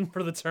reason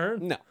for the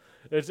turn. No.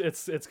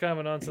 It's kind of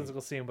a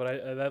nonsensical scene,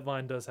 but that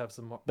line does have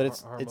some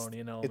harmony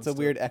and elements. It's a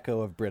weird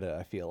echo of Britta,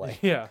 I feel like.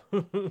 Yeah.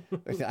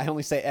 I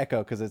only say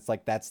echo because it's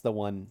like that's the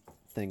one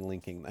thing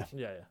linking them.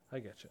 Yeah. I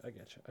get you. I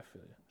feel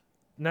you.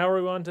 Now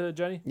we're on to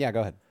Jenny. Yeah,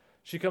 go ahead.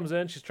 She comes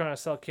in. She's trying to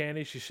sell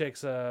candy. She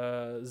shakes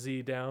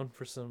Z down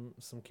for some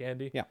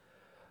candy. Yeah.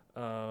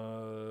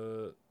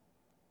 Okay,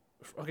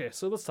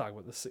 so let's talk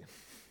about this scene.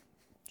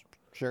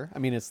 Sure. I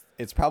mean,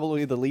 it's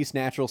probably the least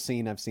natural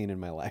scene I've seen in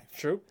my life.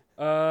 True.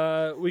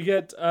 We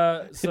get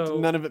so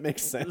none of it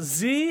makes sense.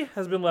 Z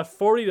has been left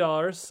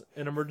 $40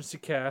 in emergency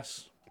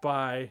cash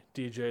by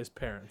DJ's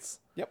parents.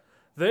 Yep.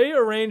 They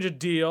arrange a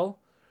deal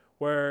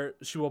where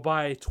she will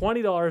buy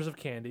 $20 of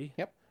candy.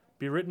 Yep.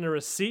 Be written a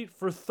receipt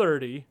for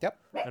 $30. Yep.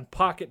 And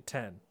pocket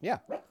 $10. Yeah.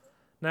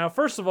 Now,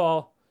 first of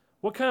all,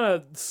 what kind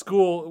of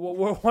school?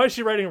 Why is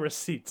she writing a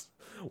receipt?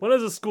 When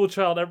has a school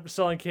child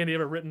selling candy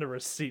ever written a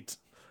receipt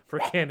for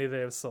candy they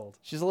have sold?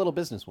 She's a little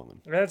businesswoman.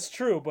 That's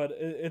true, but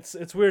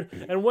it's weird.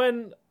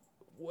 And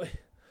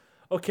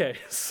okay,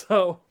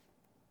 so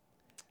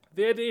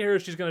the idea here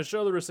is she's going to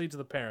show the receipt to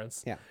the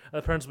parents. Yeah.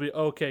 And the parents will be,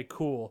 okay,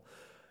 cool.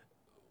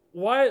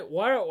 Why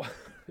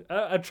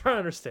I'm trying to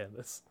understand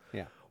this.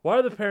 Yeah. Why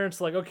are the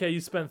parents like, okay, you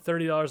spent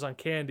 $30 on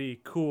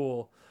candy,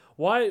 cool.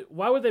 Why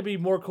would they be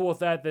more cool with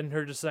that than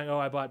her just saying, oh,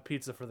 I bought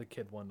pizza for the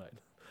kid one night?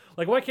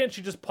 Like, why can't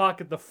she just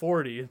pocket the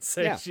 40 and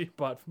say she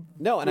bought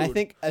No, and I food?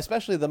 think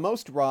especially the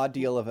most raw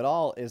deal of it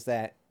all is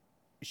that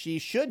she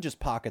should just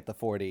pocket the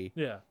 40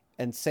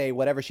 and say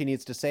whatever she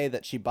needs to say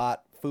that she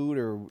bought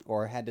food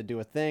or had to do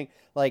a thing.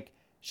 Like,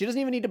 she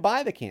doesn't even need to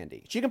buy the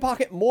candy. She can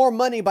pocket more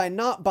money by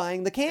not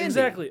buying the candy.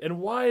 Exactly.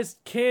 And why is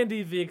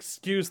candy the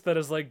excuse that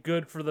is, like,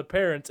 good for the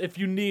parents if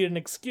you need an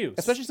excuse?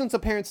 Especially since the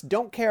parents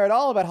don't care at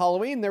all about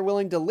Halloween. They're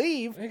willing to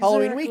leave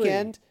Halloween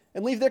weekend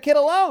and leave their kid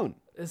alone.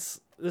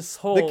 This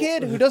whole... The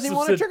kid who doesn't even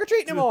want to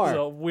trick-or-treat anymore. It's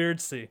a weird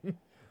scene.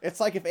 It's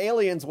like if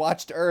aliens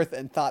watched Earth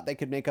and thought they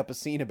could make up a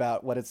scene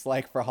about what it's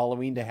like for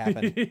Halloween to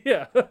happen.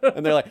 Yeah.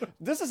 And they're like,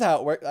 this is how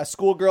it works. A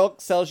schoolgirl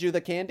sells you the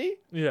candy,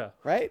 Yeah.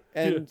 right?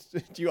 And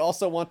you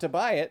also want to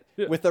buy it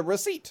with a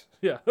receipt.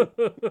 Yeah.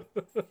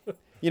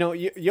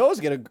 You always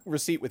get a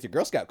receipt with your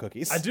Girl Scout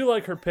cookies. I do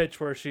like her pitch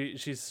where she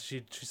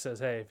says,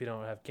 hey, if you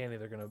don't have candy,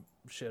 they're gonna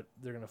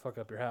fuck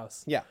up your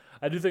house. Yeah.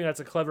 I do think that's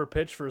a clever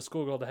pitch for a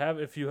schoolgirl to have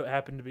if you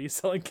happen to be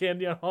selling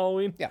candy on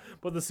Halloween. Yeah.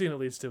 But the scene it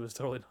leads to is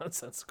totally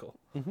nonsensical.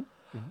 Mm-hmm.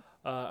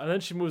 And then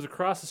she moves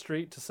across the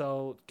street to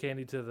sell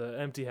candy to the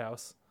empty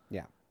house.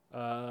 Yeah.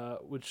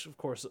 Which of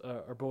course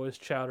our boys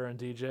Chowder and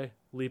DJ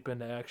leap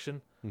into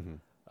action. Mm-hmm.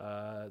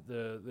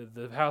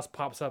 The house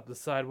pops up the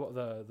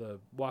the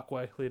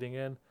walkway leading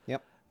in.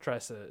 Yep.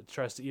 Tries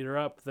to eat her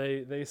up.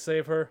 They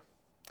save her.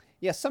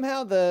 Yeah,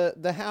 somehow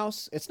the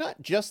house, it's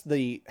not just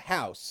the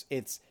house,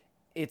 it's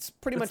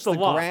pretty much the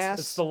lot. grass.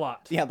 It's the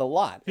lot. Yeah, the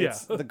lot. Yeah.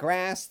 It's the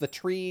grass, the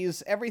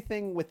trees,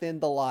 everything within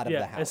the lot of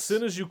the house. As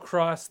soon as you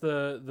cross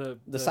the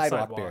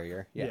sidewalk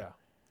barrier. Yeah.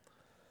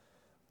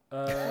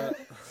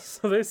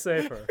 So they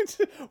save her.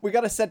 We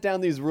got to set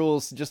down these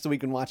rules just so we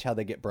can watch how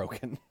they get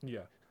broken. Yeah.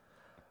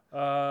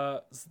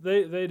 So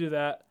they do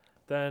that.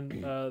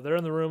 Then they're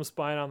in the room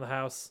spying on the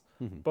house.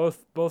 Mm-hmm.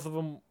 Both of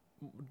them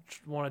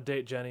want to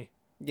date Jenny.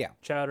 Yeah.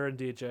 Chowder and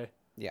DJ.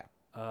 Yeah.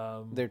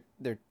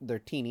 They're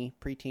teeny,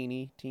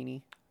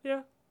 teeny.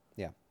 Yeah.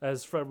 Yeah.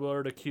 As Fred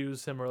Willard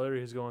accused him earlier,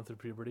 he's going through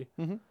puberty.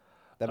 Mm-hmm.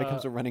 That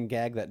becomes a running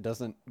gag that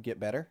doesn't get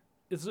better.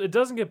 It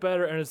doesn't get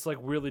better, and it's like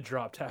really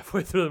dropped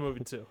halfway through the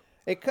movie too.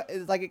 It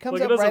comes Like, up it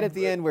doesn't- right at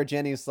the end where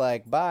Jenny's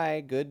like,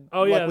 "Bye, good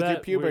Oh luck yeah, with your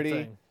that puberty."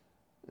 weird thing.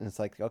 And it's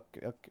like,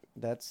 okay,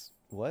 that's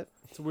what?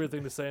 It's a weird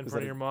thing to say in Is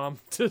front that of a- your mom.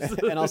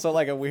 And also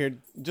like a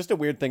weird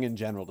thing in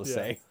general to Yeah.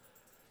 say.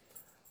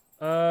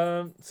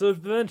 So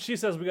then she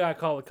says, "We gotta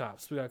call the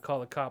cops. We gotta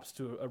call the cops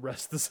to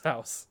arrest this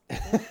house."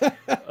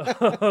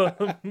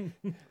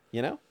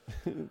 You know,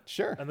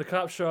 sure, And the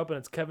cops show up, and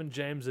it's Kevin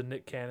James and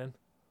Nick Cannon.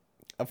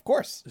 of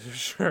course.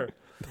 Sure.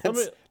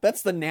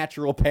 That's the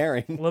natural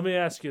pairing. Let me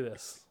ask you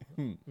this,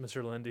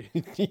 Mr. Lindy.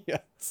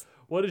 Yes.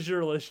 What is your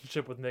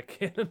relationship with Nick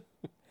Cannon?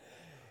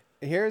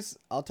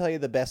 I'll tell you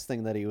the best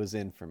thing that he was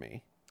in for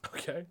me.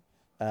 Okay.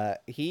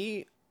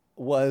 He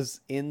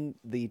was in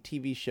the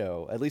TV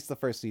show, at least the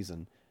first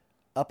season,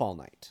 Up All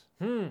Night,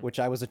 which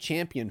I was a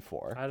champion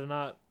for. I do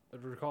not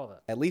recall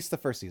that. At least the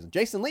first season.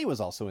 Jason Lee was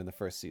also in the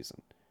first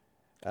season.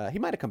 He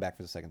might have come back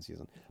for the second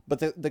season.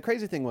 But the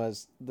crazy thing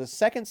was, the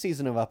second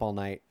season of Up All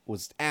Night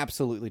was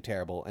absolutely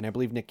terrible, and I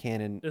believe Nick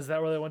Cannon Is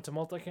that where they went to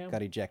multicam?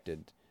 got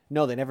ejected.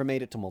 No, they never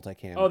made it to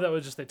multicam. Oh, that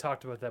was just they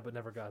talked about that but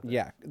never got there.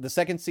 Yeah, the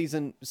second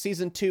season, the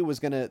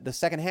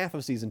second half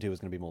of season 2 was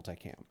gonna be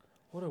multicam.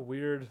 What a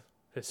weird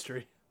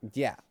history.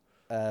 Yeah,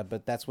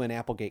 but that's when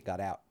Applegate got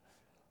out,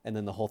 and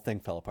then the whole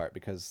thing fell apart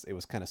because it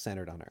was kind of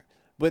centered on her.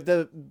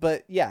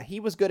 But yeah, he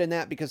was good in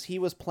that because he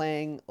was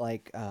playing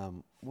like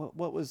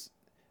what was,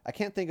 I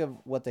can't think of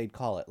what they'd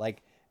call it.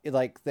 Like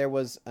there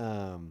was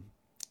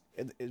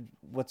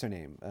what's her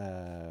name?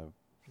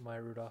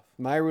 Maya Rudolph.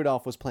 Maya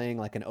Rudolph was playing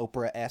like an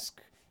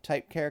Oprah-esque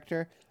type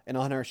character, and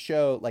on her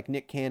show, like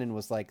Nick Cannon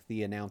was like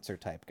the announcer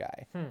type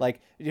guy.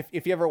 Like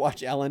if you ever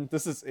watch Ellen,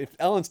 if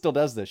Ellen still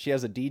does this, she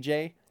has a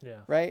DJ. Yeah.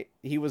 Right?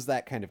 He was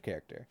that kind of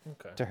character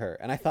to her,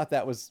 and I thought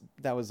that was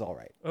all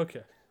right.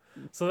 Okay.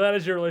 So that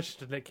is your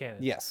relationship to Nick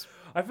Cannon. Yes.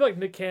 I feel like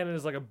Nick Cannon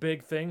is like a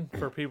big thing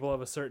for people of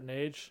a certain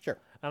age. Sure.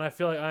 And I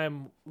feel like I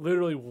am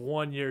literally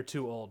 1 year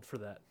too old for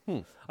that.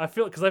 I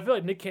feel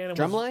like Nick Cannon was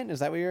Drumline?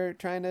 Is that what you're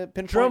trying to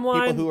pinpoint?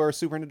 Drumline, People who are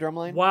super into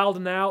Drumline? Wild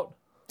and Out.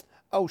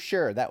 Oh,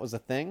 sure. That was a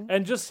thing.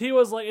 And just he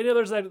was like, you know,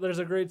 there's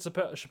a great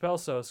Chappelle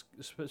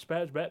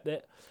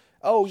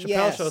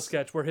show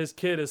sketch where his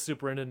kid is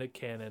super into Nick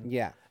Cannon.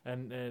 Yeah.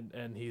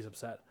 And he's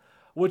upset.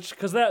 Which,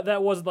 because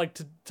that was like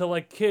to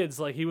like kids,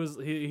 like he was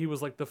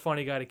like the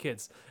funny guy to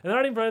kids, and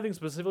not even for anything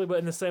specifically, but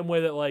in the same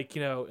way that, like,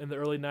 you know, in the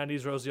early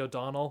 '90s, Rosie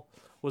O'Donnell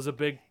was a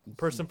big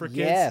person for kids.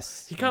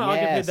 Yes, he kind of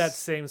occupied that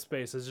same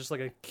space as just like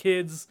a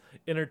kids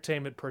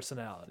entertainment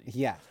personality.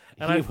 Yeah,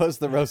 and he was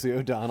the Rosie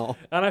O'Donnell,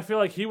 and I feel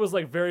like he was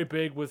like very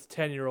big with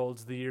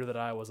 10-year-olds the year that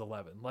I was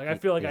 11. Like I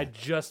feel like I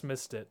just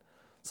missed it.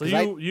 So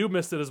you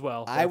missed it as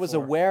well. I was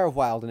aware of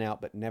Wild and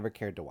Out, but never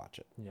cared to watch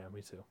it. Yeah,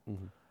 me too.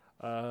 Mm-hmm.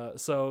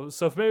 So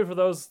maybe for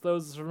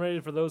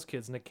those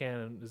kids, Nick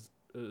Cannon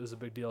is a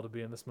big deal to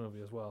be in this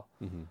movie as well.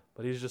 Mm-hmm.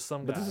 But he's just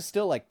some guy. But this is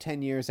still like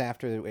 10 years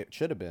after it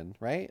should have been,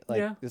 right? Like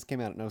yeah. This came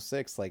out in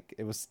 2006. Like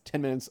it was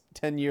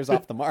 10 years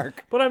off the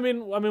mark. But I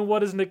mean,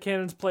 what is Nick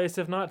Cannon's place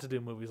if not to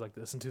do movies like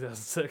this in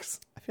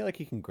 2006? I feel like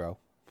he can grow.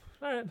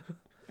 All right.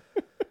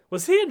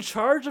 Was he in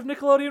charge of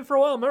Nickelodeon for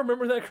a while? Am I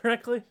remembering that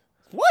correctly?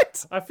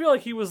 What? I feel like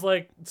he was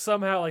like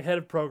somehow like head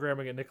of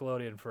programming at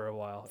Nickelodeon for a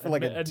while. For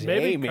like a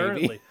day, maybe.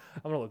 Currently.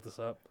 I'm gonna look this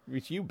up.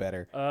 You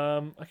better.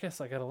 I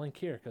guess I got a link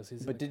here because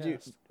he's. But in the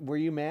cast. were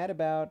you mad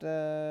about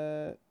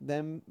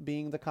them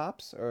being the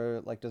cops,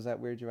 or like does that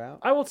weird you out?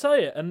 I will tell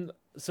you, and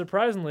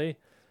surprisingly,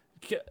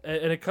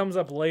 and it comes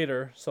up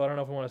later, so I don't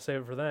know if we want to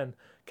save it for then.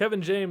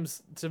 Kevin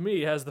James, to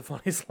me, has the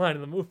funniest line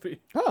in the movie,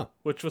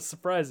 which was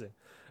surprising.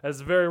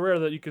 It's very rare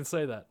that you can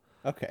say that.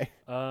 Okay.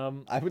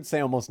 I would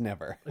say almost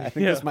never. I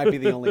think this might be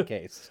the only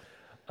case.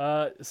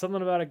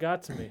 Something about it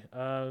got to me.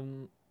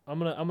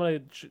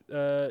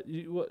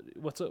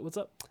 What's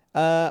up?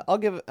 I'll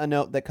give a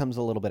note that comes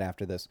a little bit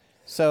after this.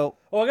 So.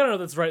 Oh, I got a note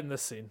that's right in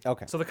this scene.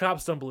 Okay. So the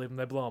cops don't believe him;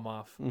 they blow him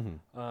off.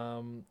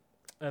 Mm-hmm.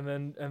 And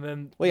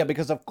then. Well, yeah,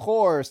 because of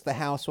course the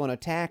house won't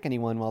attack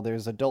anyone while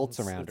there's adults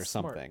around or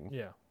smart. something.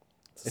 Yeah.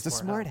 It's a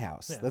smart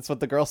house. Yeah. That's what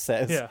the girl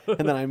says. Yeah. And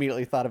then I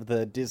immediately thought of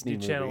the Disney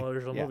movie. Channel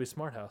original movie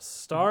Smart House,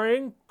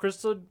 starring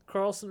Krista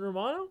Carlson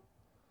Romano.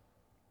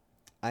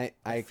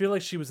 I feel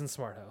like she was in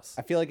Smart House.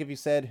 I feel like if you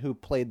said who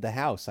played the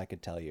house, I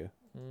could tell you.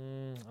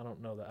 I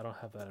don't know that. I don't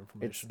have that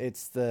information.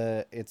 It's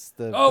the.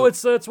 Oh,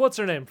 it's what's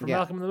her name from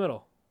Malcolm in the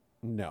Middle.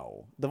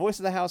 No, the voice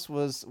of the house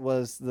was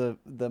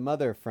the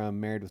mother from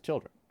Married with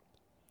Children.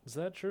 Is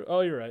that true? Oh,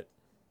 you're right.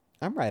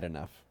 I'm right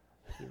enough.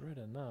 You're right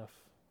enough.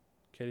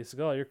 Katie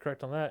Segal, you're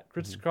correct on that.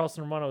 Krista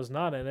Carlson Romano is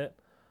not in it.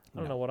 I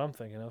don't know what I'm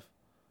thinking of.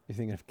 You're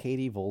thinking of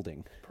Katie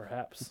Volding.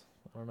 Perhaps.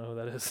 I don't know who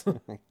that is.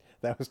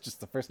 That was just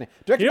the first name.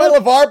 Directed by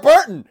LeVar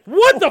Burton.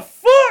 What the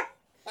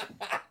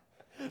fuck?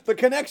 The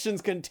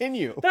connections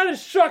continue. That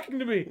is shocking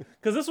to me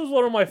because this was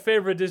one of my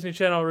favorite Disney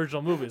Channel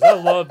original movies. I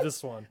love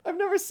this one. I've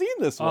never seen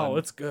this one. Oh,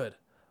 it's good.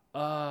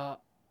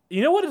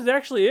 You know what it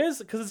actually is?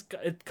 Because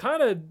it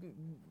kind of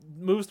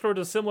moves toward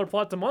a similar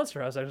plot to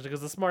Monster House actually,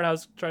 because the Smart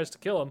House tries to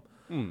kill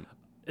him.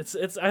 It's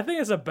I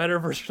think it's a better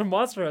version of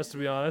Monster House, to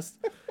be honest.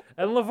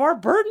 And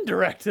LeVar Burton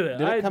directed it.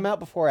 Did it come out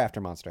before or after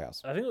Monster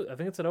House? I think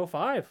it's at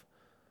 05.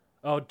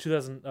 Oh,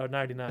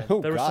 99.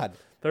 Oh, there God.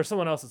 There was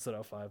someone else that said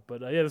 05,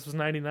 but yeah, this was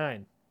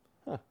 99.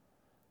 Huh.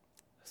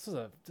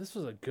 This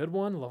was a good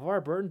one.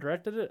 LeVar Burton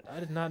directed it. I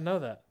did not know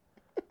that.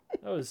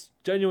 That was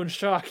genuine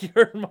shock. You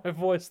heard my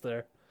voice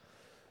there.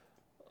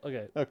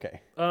 Okay.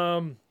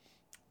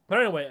 But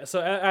anyway, so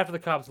after the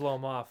cops blow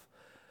him off,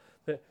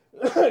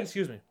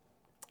 excuse me.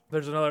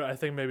 There's another, I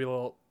think maybe a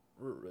little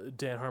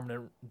Dan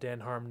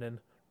Harmon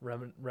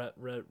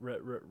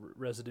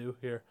residue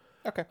here.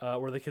 Okay.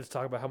 Where the kids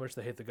talk about how much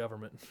they hate the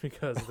government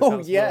because the Oh,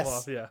 cops yes. blow 'em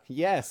off. Yeah.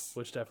 Yes.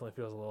 Which definitely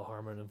feels a little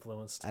Harmon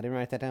influenced. I didn't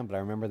write that down, but I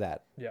remember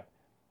that. Yeah.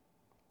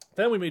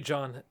 Then we meet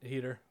John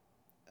Heater.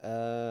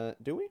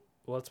 Do we?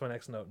 Well, that's my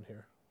next note in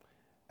here.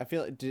 I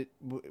feel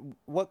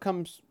what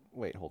comes.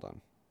 Wait, hold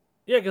on.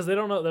 Yeah, because they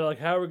don't know. They're like,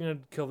 how are we going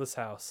to kill this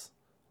house?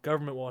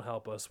 Government won't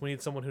help us. We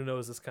need someone who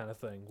knows this kind of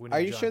thing. We need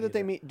Are you John sure that they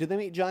Heater. meet? Do they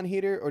meet John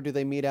Heater, or do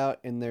they meet out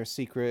in their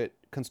secret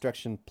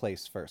construction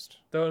place first?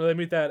 They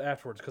meet that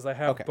afterwards because I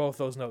have Okay. both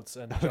those notes,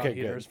 and John Okay,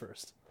 Heater good. is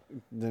first.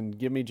 Then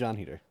give me John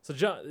Heater. So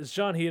it's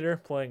John Heater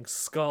playing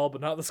Skull,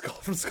 but not the Skull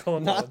from Skull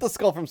and Not Bones. the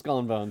skull from Skull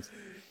and Bones.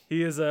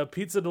 He is a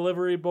pizza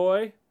delivery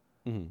boy.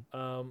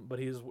 Mm-hmm. But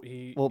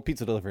he Well,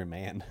 pizza delivery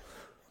man.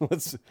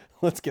 let's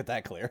get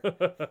that clear.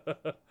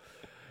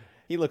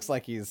 He looks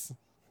like it's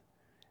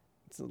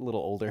a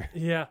little older.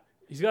 Yeah,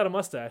 he's got a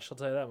mustache. I'll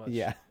tell you that much.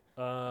 Yeah.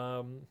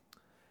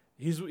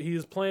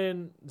 He's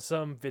playing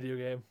some video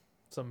game,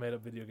 some made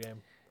up video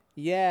game.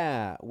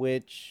 Yeah,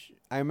 which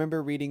I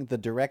remember reading. The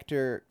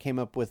director came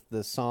up with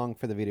the song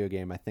for the video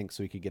game, I think,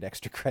 so he could get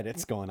extra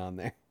credits going on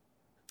there.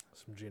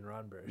 Some Gene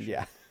Roddenberry shit.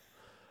 Yeah.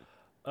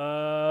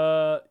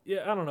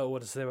 Yeah, I don't know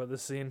what to say about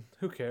this scene.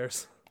 Who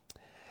cares?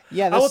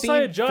 Yeah, I the will scene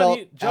tell you, John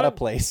felt out of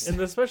place. In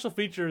the special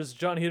features,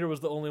 John Heater was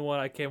the only one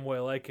I came away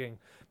liking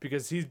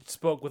because he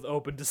spoke with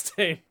open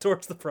disdain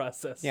towards the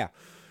process. Yeah.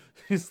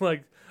 He's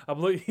like,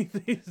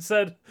 he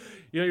said,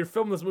 you're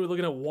filming this movie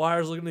looking at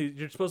wires,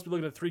 you're supposed to be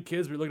looking at 3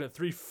 kids, but you're looking at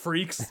 3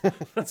 freaks.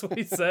 That's what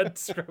he said,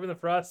 describing the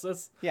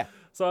process. Yeah.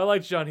 So I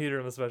like John Heater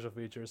in the special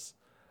features.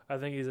 I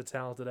think he's a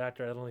talented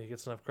actor. I don't think he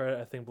gets enough credit.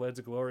 I think Blades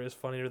of Glory is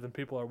funnier than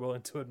people are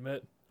willing to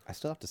admit. I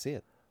still have to see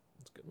it.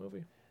 It's a good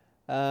movie.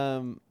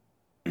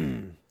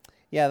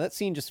 Yeah, that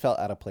scene just felt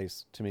out of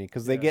place to me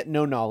because they get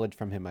no knowledge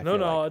from him. I No feel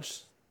like.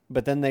 knowledge.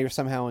 But then they were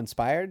somehow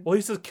inspired. Well,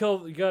 he says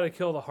you gotta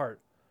kill the heart.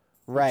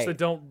 Right. Which they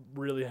don't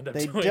really end up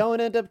They doing.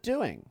 don't end up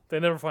doing. They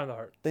never find the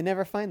heart. They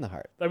never find the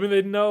heart. I mean,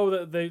 they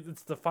know that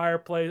it's the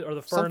fireplace or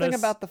the furnace. Something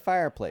about the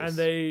fireplace.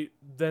 And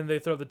then they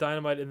throw the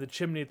dynamite in the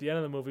chimney at the end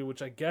of the movie,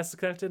 which I guess is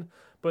connected.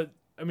 But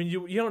I mean,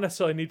 you don't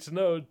necessarily need to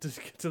know to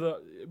get to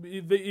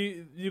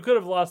you could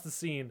have lost the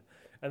scene,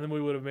 and then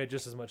we would have made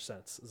just as much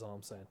sense. Is all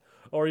I'm saying.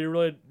 Or are you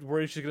really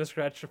worried she's gonna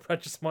scratch your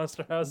precious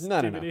Monster House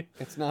DVD? No.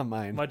 It's not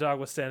mine. My dog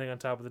was standing on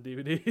top of the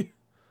DVD.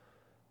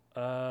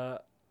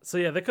 So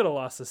yeah, they could have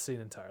lost this scene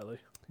entirely.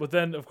 But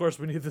then, of course,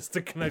 we need this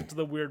to connect to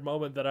the weird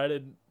moment that I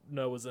didn't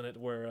know was in it,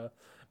 where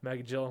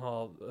Maggie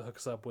Gyllenhaal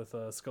hooks up with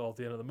Skull at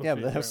the end of the movie. Yeah,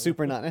 but that was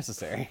super not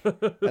necessary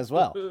as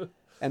well.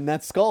 And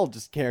that Skull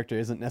character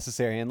isn't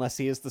necessary unless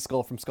he is the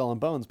Skull from Skull and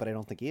Bones, but I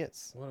don't think he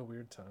is. What a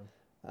weird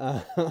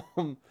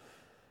time.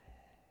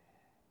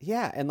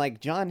 Yeah, and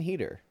like John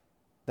Heater,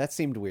 that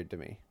seemed weird to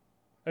me.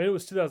 I mean, it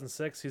was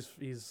 2006.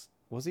 He's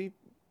Was he?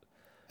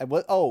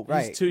 What? Oh,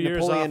 right. He's 2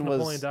 years Napoleon off was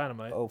Napoleon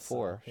Dynamite.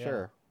 04, so, yeah.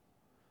 sure.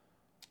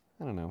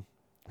 I don't know.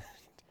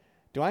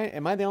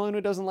 Am I the only one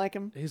who doesn't like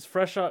him? He's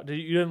fresh out.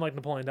 You didn't like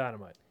Napoleon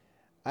Dynamite.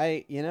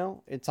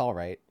 It's all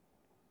right.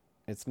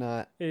 It's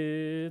not.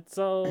 It's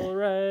all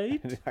right.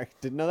 I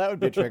didn't know that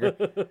would be a trigger.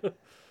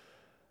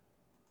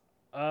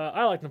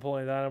 I like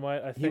Napoleon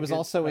Dynamite. I think He was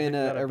also in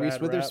a Reese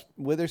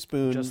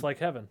Witherspoon. Just Like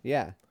Heaven.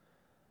 Yeah.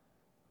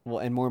 Well,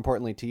 and more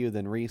importantly to you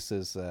than Reese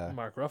is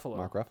Mark Ruffalo.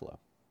 Mark Ruffalo.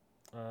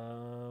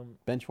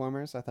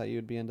 Benchwarmers. I thought you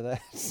would be into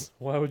that.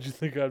 Why would you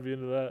think I'd be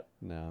into that?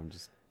 No, I'm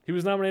just. He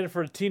was nominated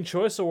for a Teen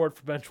Choice Award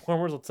for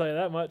Benchwarmers. I'll tell you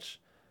that much.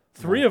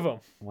 3 of them.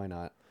 Why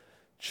not?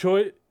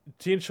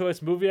 Teen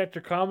Choice Movie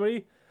Actor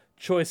Comedy,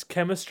 Choice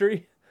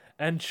Chemistry,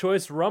 and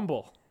Choice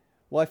Rumble.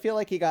 Well, I feel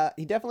like he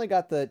definitely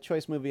got the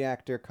Choice Movie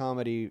Actor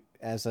Comedy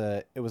as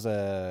it was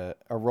a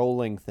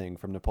rolling thing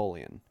from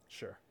Napoleon.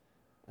 Sure.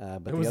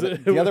 But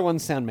the other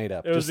ones sound made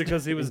up. It was just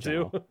because he in was due.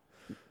 general.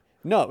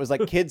 No, it was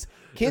like kids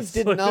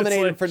didn't like- nominate it's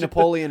him like- for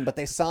Napoleon, but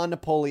they saw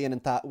Napoleon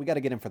and thought, we got to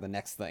get him for the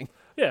next thing.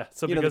 Yeah,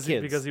 so You know, the because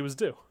kids. he was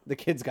due. The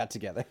kids got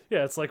together.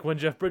 Yeah, it's like when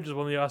Jeff Bridges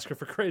won the Oscar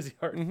for Crazy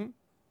Heart.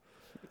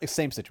 Mm-hmm.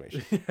 Same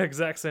situation.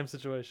 Exact same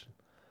situation.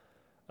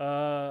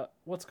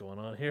 What's going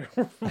on here?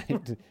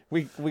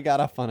 we got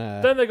off on a...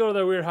 Then they go to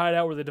their weird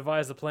hideout where they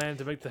devise a plan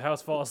to make the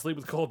house fall asleep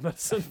with cold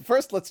medicine.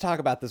 First, let's talk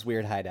about this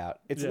weird hideout.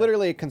 It's Yeah.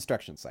 literally a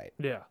construction site.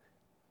 Yeah.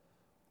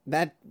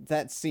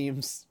 That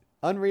seems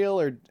unreal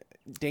or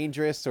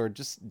dangerous or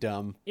just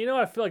dumb. You know,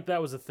 I feel like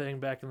that was a thing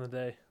back in the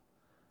day.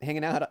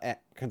 hanging out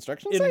at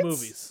construction In sites?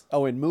 movies.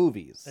 Oh, in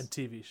movies. And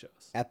TV shows.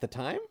 At the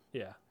time?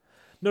 Yeah.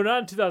 No, not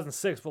in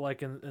 2006, but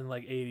like in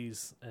like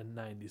 80s and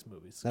 90s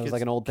movies. That was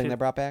like an old thing they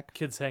brought back?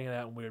 Kids hanging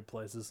out in weird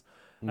places.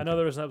 I know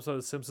there was an episode of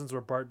The Simpsons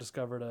where Bart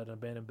discovered an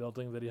abandoned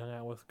building that he hung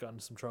out with, got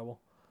into some trouble.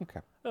 Okay.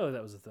 Oh,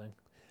 that was a thing.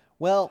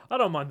 Well, I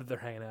don't mind that they're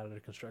hanging out at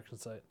a construction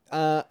site.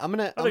 I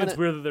think it's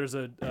weird that there's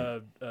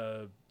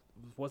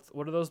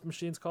what are those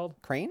machines called?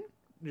 Crane?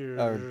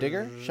 Or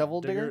digger? Shovel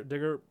digger?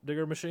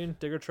 Digger machine?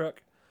 Digger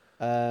truck?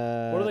 What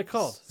What are they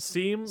called?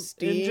 Steam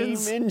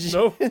engines? engine.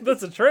 No,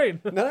 that's a train.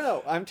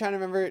 No. I'm trying to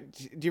remember.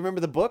 Do you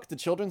remember the book, the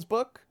children's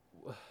book,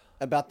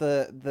 about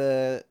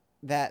that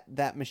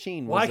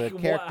machine was a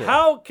character?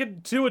 How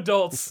can two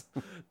adults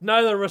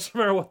neither of us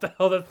remember what the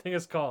hell that thing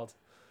is called?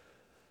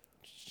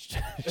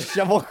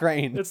 Shovel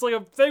crane. It's like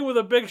a thing with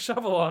a big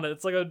shovel on it.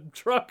 It's like a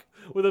truck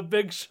with a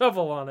big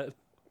shovel on it.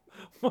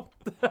 What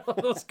the hell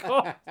is this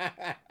called?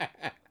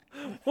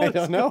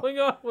 What's going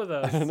on with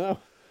us? I don't know.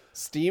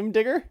 Steam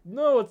digger?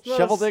 No, it's not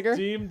Shovel a digger?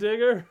 steam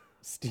digger.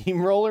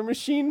 Steamroller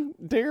machine?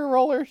 Digger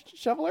roller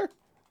shoveler?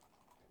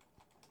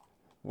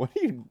 What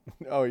are you?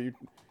 Oh,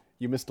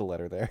 you missed a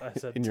letter there I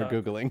said in your tuck.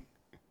 Googling.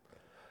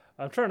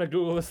 I'm trying to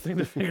Google this thing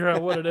to figure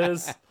out what it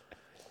is.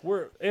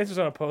 We're answers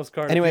on a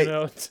postcard. Anyway,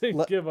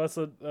 to give us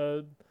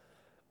a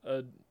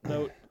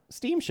note.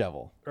 Steam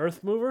shovel.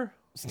 Earth mover.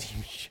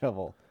 Steam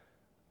shovel.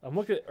 I'm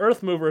looking at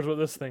Earth mover is what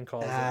this thing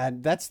calls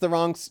it. That's the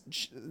wrong.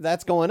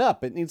 That's going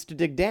up. It needs to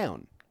dig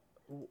down.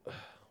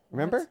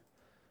 Remember?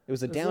 It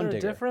was a down Is there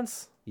digger. a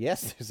difference?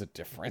 Yes, there's a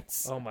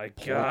difference. Oh my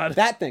god.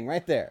 That thing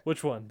right there.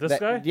 Which one? This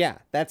guy? Yeah,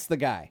 that's the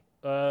guy.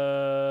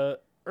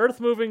 Earth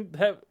moving.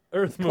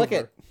 Earth mover. Click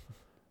it.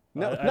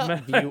 No, I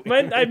not view.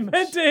 I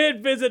meant to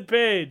hit visit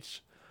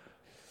page.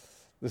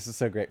 This is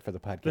so great for the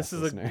podcast This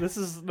listener.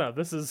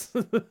 This is.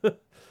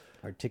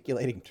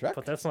 Articulating truck.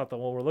 But that's not the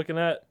one we're looking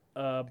at.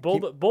 keep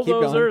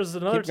Bulldozer going. is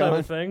another Keep type going.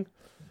 of thing.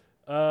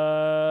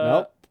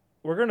 Nope.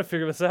 We're gonna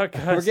figure this out,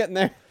 guys. We're getting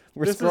there.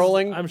 We're This is-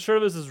 scrolling. I'm sure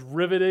this is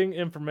riveting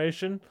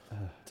information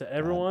to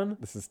everyone.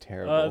 This is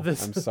terrible. I'm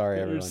sorry,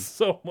 everyone. There's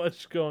so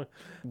much going.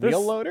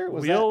 Wheel loader?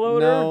 Was wheel that?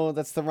 loader? No,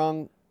 that's the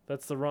wrong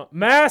That's the wrong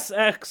mass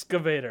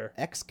excavator.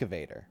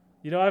 excavator.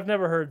 You know, I've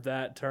never heard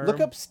that term. Look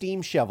up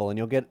steam shovel and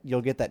you'll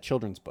get that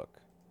children's book.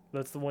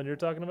 That's the one you're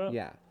talking about.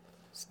 Yeah.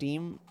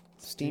 Steam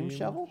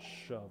shovel?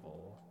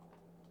 Shovel.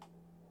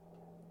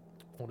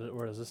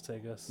 Where does this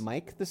take us?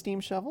 Mike the steam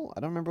shovel?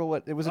 I don't remember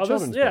what it was a Oh,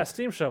 children's yeah, book.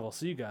 steam shovel.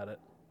 So you got it.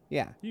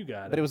 Yeah. You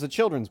got it. But it was a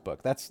children's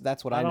book. That's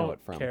what I know don't it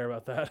from. care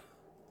about that.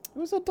 It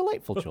was a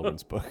delightful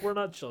children's book. We're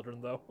not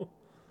children, though.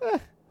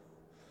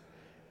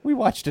 We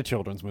watched a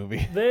children's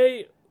movie.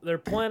 Their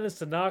plan is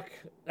to knock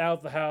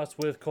out the house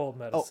with cold Oh,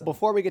 medicine.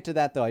 before we get to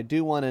that though, I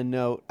do want to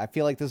note. I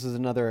feel like this is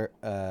another.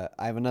 I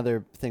have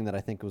another thing that I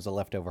think was a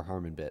leftover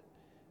Harmon bit.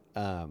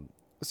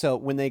 So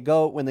when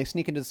they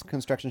sneak into this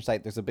construction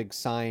site, there's a big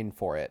sign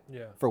for it.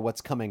 Yeah. For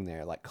what's coming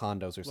there, like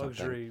condos or something.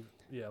 luxury.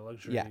 Yeah,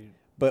 luxury. Yeah.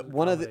 But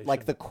one of the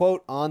accommodation. the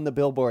quote on the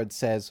billboard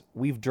says,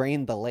 "We've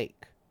drained the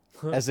lake,"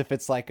 as if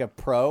it's like a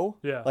pro.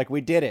 Yeah. Like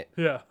we did it.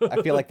 Yeah.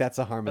 I feel like that's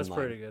a Harmon That's line.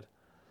 pretty good.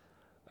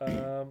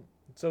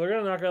 So they're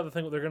gonna knock out the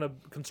thing. They're gonna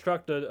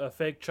construct a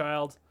fake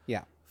child.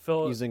 Yeah.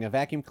 Fill it. Using a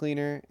vacuum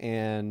cleaner,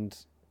 and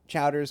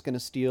Chowder's going to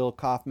steal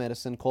cold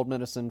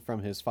medicine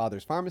from his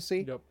father's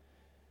pharmacy. Yep.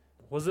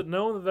 Was it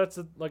known that that's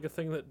like a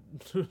thing that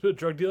a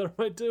drug dealer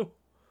might do?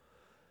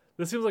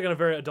 This seems like a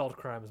very adult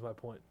crime. Is my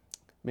point.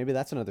 Maybe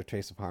that's another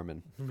trace of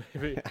Harmon.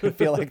 Maybe. I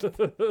feel like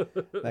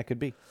that could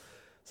be.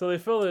 So they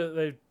fill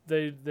it.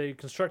 They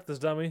construct this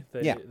dummy.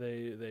 Yeah.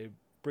 They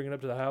bring it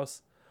up to the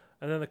house,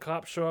 and then the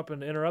cops show up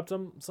and interrupt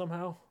them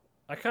somehow.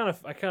 I kind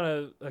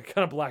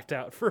of blacked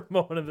out for a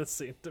moment in this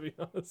scene, to be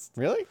honest.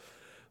 Really?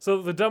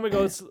 So the dummy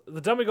goes to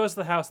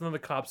the house, and then the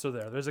cops are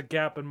there. There's a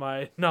gap in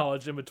my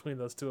knowledge in between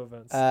those two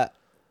events.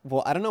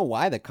 Well, I don't know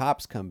why the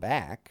cops come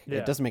back. Yeah.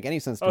 It doesn't make any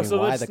sense to me so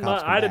why that's the cops not,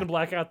 come I back. didn't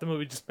black out. The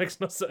movie just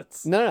makes no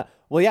sense. No.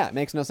 Well, yeah, it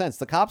makes no sense.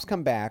 The cops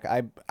come back.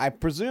 I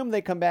presume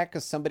they come back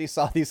because somebody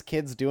saw these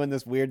kids doing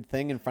this weird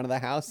thing in front of the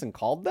house and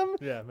called them.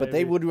 Yeah, But they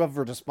maybe. would have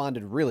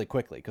responded really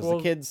quickly because Well,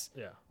 the kids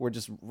yeah. were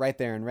just right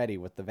there and ready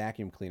with the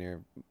vacuum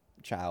cleaner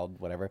child,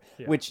 whatever.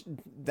 Yeah. Which,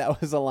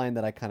 that was a line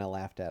that I kind of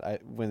laughed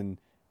at when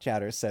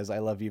Chowder says, "I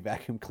love you,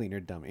 vacuum cleaner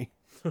dummy."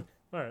 All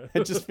right.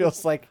 It just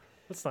feels like...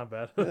 That's not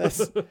bad.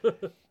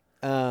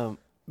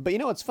 But you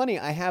know what's funny?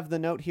 I have the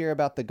note here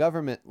about the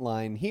government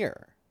line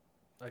here.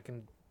 I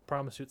can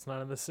promise you it's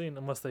not in this scene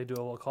unless they do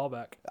a little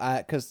callback.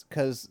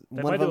 Because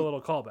They one might of do a them,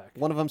 little callback.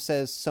 one of them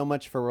says, "So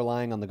much for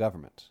relying on the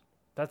government."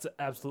 That's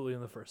absolutely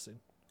in the first scene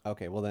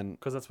Okay, well then,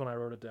 because that's when I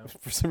wrote it down.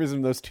 for some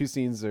reason, those two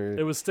scenes are...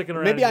 It was sticking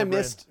around. Maybe in I your brain.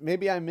 missed.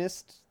 Maybe I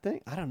missed thing.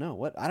 I don't know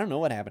what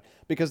happened,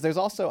 because there's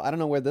also, I don't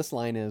know where this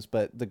line is,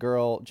 but the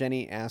girl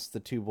Jenny asked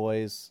the two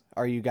boys,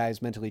 "Are you guys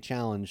mentally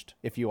challenged?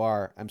 If you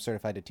are, I'm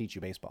certified to teach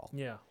you baseball."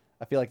 Yeah.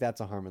 I feel like that's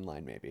a Harmon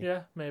line, maybe.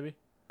 Yeah, maybe.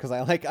 Because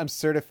I'm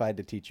certified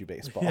to teach you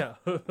baseball. Yeah.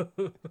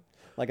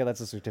 Like that's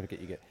a certificate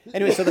you get.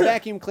 Anyway, so the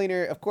vacuum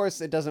cleaner, of course,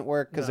 it doesn't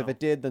work because if No. it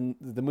did, then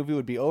the movie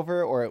would be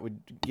over, or it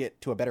would get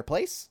to a better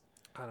place.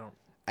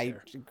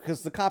 care.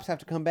 Because the cops have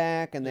to come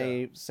back and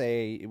they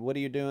say, "What are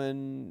you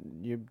doing,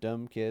 you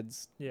dumb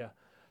kids?" Yeah.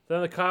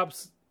 Then the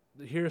cops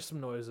hear some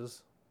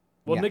noises.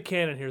 Well, Yeah. Nick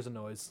Cannon hears a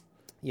noise.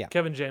 Yeah.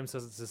 Kevin James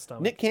says it's his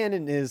stomach. Nick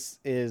Cannon is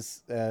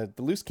the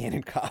loose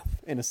cannon cop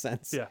in a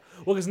sense. Yeah.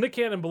 Well, because Nick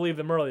Cannon believed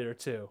them earlier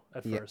too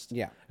at Yeah, first.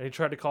 yeah. And he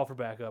tried to call for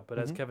backup, but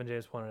as Kevin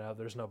James pointed out,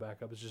 there's no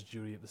backup. It's just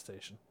Judy at the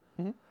station.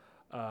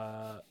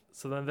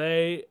 So then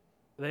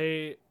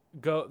they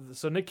go.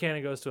 So Nick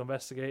Cannon goes to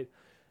investigate,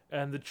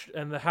 and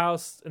the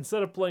house,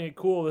 instead of playing it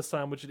cool this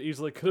time, which it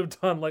easily could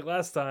have done like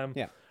last time,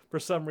 Yeah. for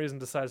some reason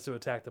decides to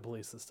attack the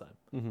police this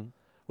time.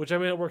 Which, I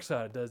mean, it works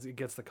out. It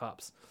gets the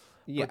cops.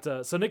 Yeah.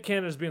 But so Nick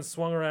Cannon is being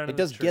swung around. It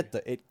does get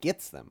it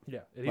gets them. Yeah,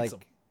 it eats like them.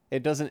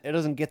 it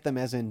doesn't get them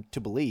as in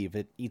to believe.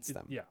 It eats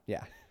them. yeah.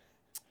 Yeah.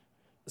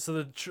 So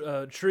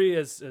the tree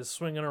is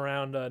swinging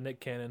around Nick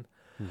Cannon,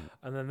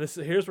 and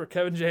then here's where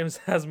Kevin James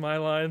has my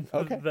line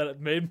that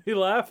made me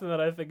laugh and that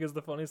I think is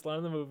the funniest line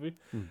in the movie,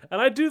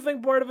 and I do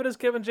think part of it is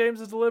Kevin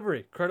James's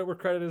delivery. Credit where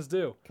credit is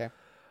due.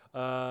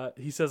 Okay.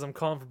 He says, "I'm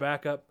calling for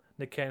backup."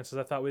 Nick Cannon says,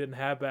 "I thought we didn't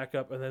have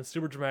backup," and then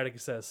super dramatic he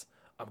says,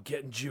 "I'm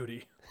getting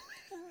Judy."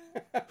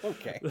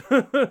 Okay.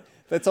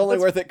 That's only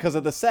worth it because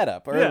of the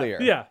setup earlier.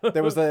 yeah.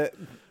 there was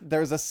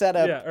a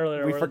setup. Yeah,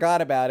 earlier We where forgot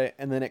about it,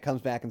 and then it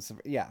comes back and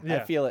I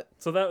Yeah. feel it.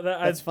 So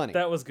That's funny.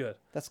 That was good.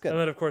 That's good.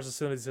 And then, of course, as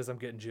soon as he says, "I'm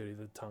getting Judy,"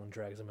 the tongue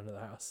drags him into the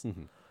house.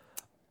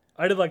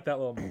 I did like that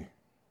little moment.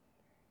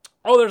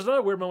 Oh, there's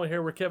another weird moment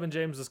here where Kevin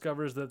James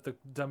discovers that the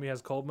dummy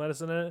has cold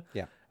medicine in it.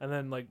 Yeah. And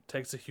then, like,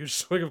 takes a huge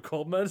swig of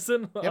cold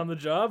medicine on the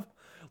job.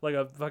 Like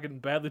a fucking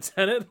bad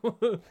lieutenant.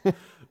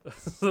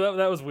 So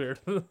that was weird.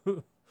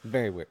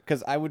 Very weird.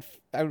 Because I would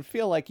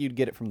feel like you'd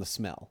get it from the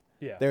smell.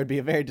 Yeah. There would be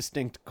a very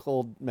distinct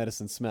cold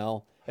medicine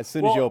smell as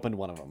soon as you opened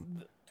one of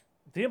them.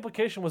 The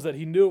implication was that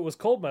he knew it was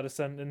cold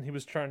medicine and he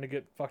was trying to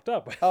get fucked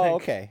up. I Oh, think.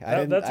 okay.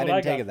 That's what I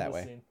didn't take got it that from the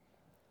way. scene.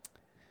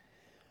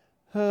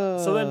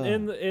 So then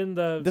in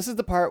the This is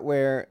the part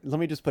where, let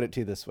me just put it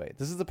to you this way.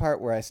 This is the part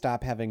where I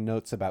stop having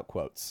notes about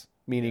quotes.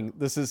 Meaning,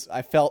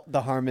 I felt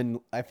the Harmon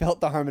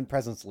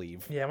presence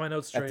leave. Yeah, my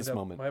notes straight this up.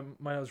 moment.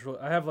 My notes really.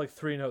 I have like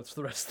 3 notes for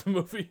the rest of the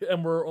movie,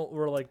 and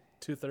we're like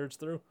 2/3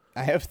 through.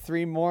 I have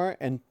 3 more,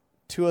 and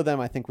 2 of them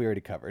I think we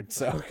already covered.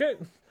 So Okay.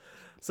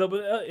 So,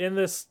 but in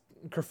this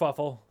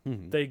kerfuffle,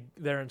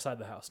 they're inside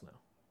the house now.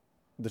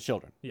 the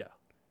children. Yeah,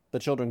 The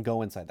children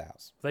go inside the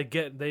house. they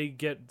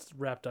get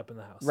wrapped up in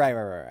the house.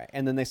 Right.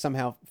 And then they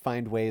somehow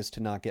find ways to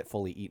not get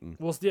fully eaten.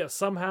 Well, yeah.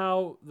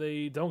 Somehow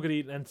they don't get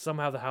eaten, and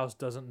somehow the house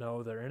doesn't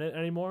know they're in it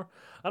anymore.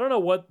 I don't know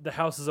what the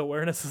house's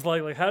awareness is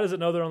like. Like, how does it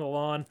know they're on the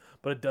lawn,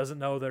 but it doesn't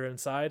know they're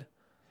inside?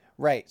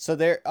 Right. So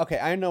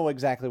I know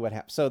exactly what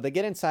happened. So they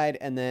get inside,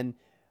 and then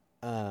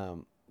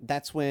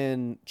that's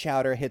when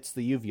Chowder hits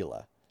the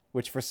uvula,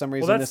 which for some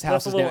reason that's- this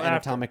house that's is a now little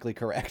after. anatomically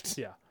correct.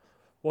 Yeah.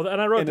 Well,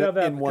 and I wrote down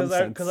that in one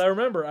because sense. I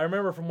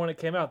remember from when it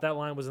came out, that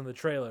line was in the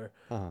trailer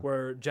Uh-huh.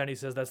 where Jenny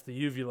says that's the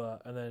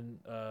uvula, and then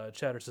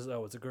Chowder says,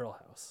 "Oh, it's a girl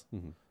house."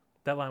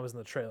 That line was in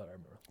the trailer. I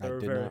remember. They I were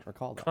did very not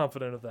recall that.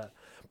 confident of that.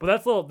 But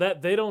that's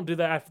that they don't do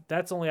that.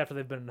 That's only after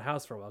they've been in the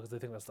house for a while because they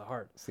think that's the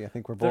heart. See, I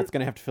think we're both going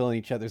to have to fill in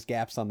each other's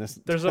gaps on this.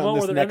 There's a on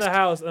moment this where they're in next the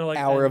house and they're like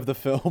hour of the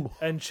film.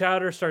 and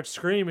Chowder starts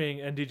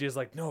screaming, and DJ's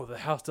like, "No, the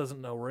house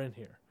doesn't know we're in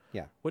here."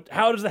 Yeah.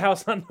 How does the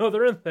house not know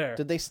they're in there?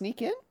 Did they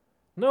sneak in?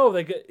 No,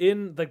 they get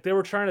in. Like they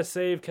were trying to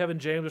save Kevin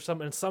James or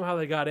something, and somehow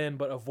they got in,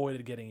 but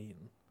avoided getting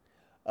eaten.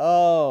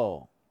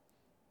 Oh.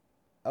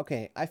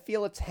 Okay, I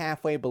feel it's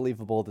halfway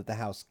believable that the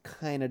house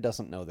kind of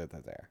doesn't know that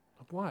they're there.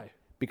 Why?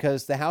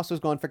 Because the house was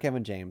going for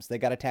Kevin James. They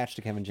got attached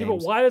to Kevin James. Yeah,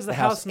 but why does the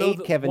house know?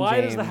 ate Kevin Why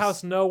James. does the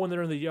house know when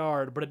they're in the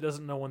yard, but it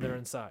doesn't know when they're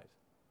inside?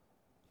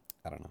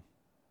 I don't know.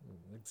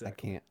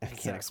 Exactly. I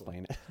can't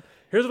explain it.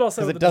 Here's what I'll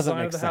say 'Cause with it the doesn't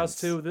design of make the house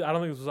sense. too. I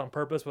don't think this was on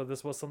purpose, but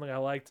this was something I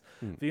liked.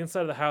 The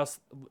inside of the house,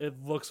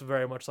 it looks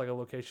very much like a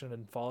location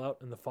in Fallout,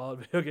 in the Fallout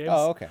video games.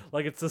 Oh, okay.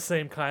 Like it's the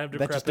same kind of That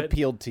decrepit. just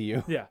appealed to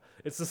you. Yeah,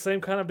 it's the same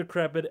kind of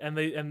decrepit, and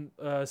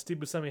Steve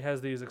Buscemi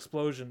has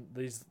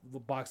these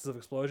boxes of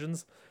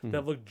explosions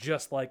that look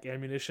just like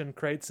ammunition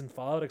crates in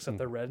Fallout, except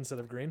they're red instead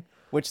of green.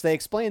 Which they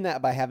explain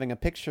that by having a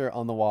picture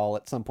on the wall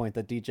at some point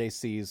that DJ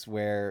sees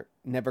where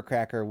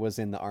Nevercracker was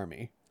in the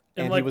army.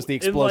 And he was the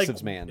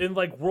explosives man. In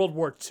like World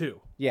War II.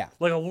 Yeah.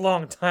 Like a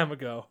long time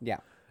ago. Yeah.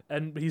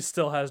 And he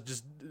still has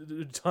just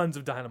tons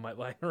of dynamite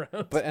lying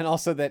around. And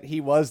also that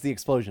he was the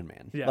explosion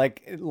man. Yeah.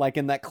 Like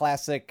in that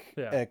classic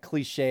Yeah.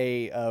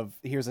 cliche of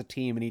here's a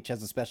team and each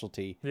has a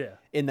specialty. Yeah.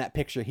 In that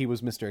picture, he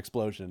was Mr.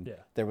 Explosion. Yeah.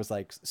 There was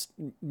like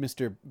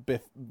Mr.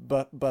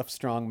 Buff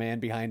strong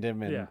man behind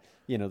him, and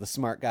Yeah. the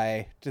smart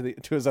guy to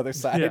his other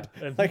side.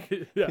 Yeah. And Like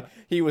yeah.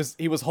 he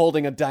was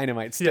holding a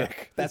dynamite stick.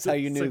 Yeah. That's how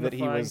you knew that he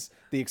Signifying, was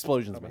the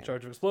explosions I'm man. in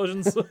charge of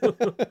explosions.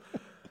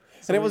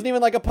 And it wasn't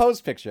even like a pose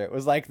picture. It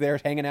was like they're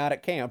hanging out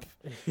at camp.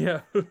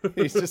 Yeah.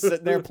 He's just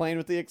sitting there playing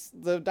with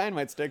the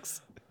dynamite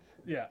sticks.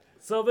 Yeah.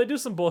 So they do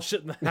some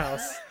bullshit in the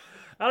house.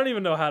 I don't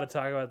even know how to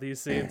talk about these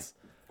scenes.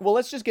 Well,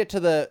 let's just get to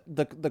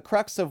the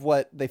crux of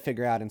what they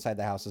figure out inside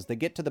the house. Is they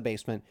get to the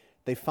basement.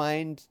 They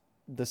find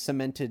the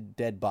cemented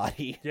dead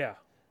body. Yeah.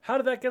 How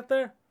did that get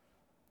there?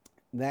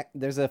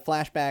 there's a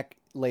flashback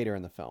later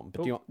in the film.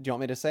 But do you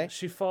want me to say?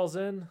 She falls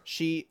in.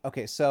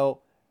 Okay,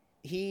 so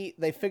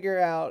they figure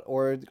out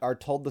or are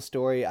told the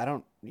story. I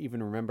don't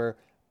even remember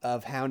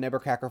of how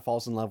Nebuchadnezzar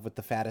falls in love with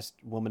the fattest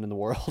woman in the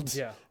world.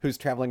 Yeah. Who's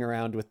traveling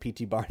around with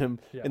P.T. Barnum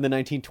in the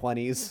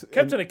 1920s.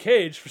 Kept in a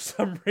cage for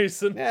some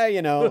reason.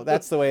 Yeah,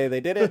 that's the way they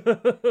did it.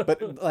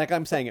 But like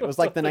I'm saying, it was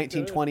like the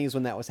 1920s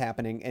when that was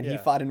happening, and he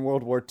fought in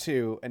World War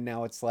II, and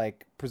now it's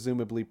like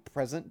presumably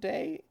present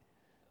day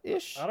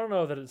ish. I don't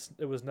know that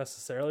it was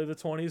necessarily the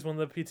 20s when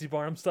the P.T.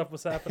 Barnum stuff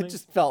was happening. It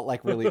just felt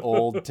like really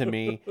old to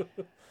me.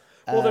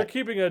 Well, they're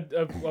keeping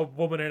a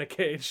woman in a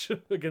cage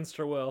against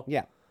her will.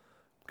 Yeah.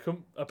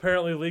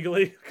 Apparently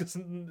legally, because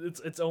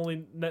it's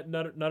only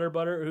Nutter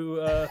Butter who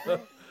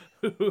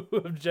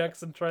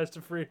objects and tries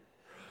to free.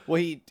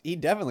 Well, he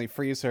definitely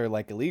frees her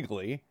like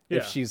illegally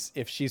if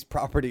she's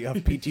property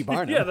of P.T.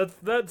 Barnum. Yeah,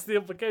 that's the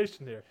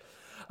implication here.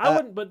 I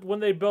wouldn't, but when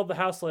they build the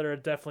house later,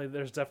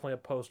 there's definitely a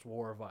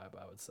post-war vibe,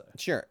 I would say.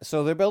 Sure.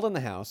 So they're building the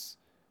house,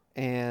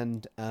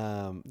 and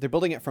they're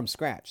building it from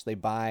scratch. They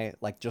buy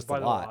like just the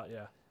lot.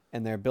 Yeah.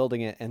 And they're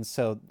building it, and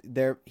so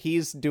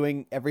he's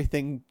doing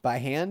everything by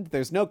hand.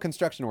 There's no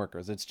construction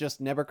workers. It's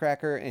just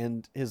Nebuchadnezzar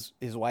and his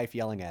wife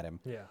yelling at him.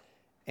 Yeah.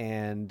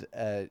 And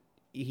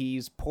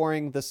he's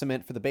pouring the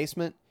cement for the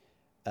basement.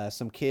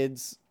 Some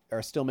kids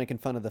are still making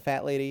fun of the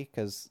fat lady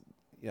because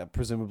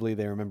presumably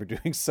they remember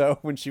doing so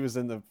when she was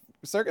in the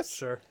circus.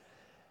 Sure.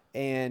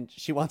 And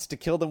she wants to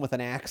kill them with an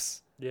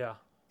axe. Yeah.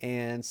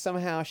 And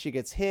somehow she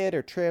gets hit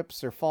or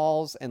trips or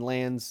falls and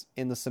lands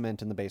in the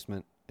cement in the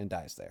basement and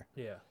dies there.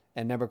 Yeah.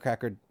 And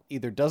Nebuchadnezzar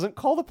either doesn't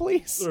call the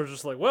police. Or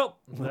just like,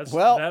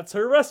 that's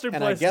her resting place.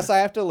 And I guess I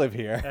have to live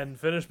here. And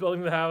finish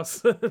building the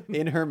house.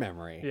 In her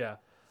memory. Yeah.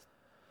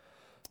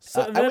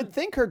 So I would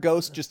think her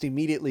ghost just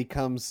immediately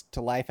comes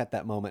to life at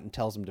that moment and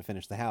tells him to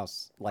finish the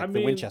house,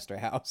 the Winchester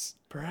house.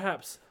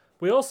 Perhaps.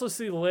 We also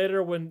see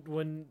later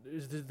when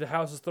the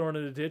house is thrown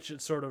in a ditch,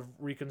 it sort of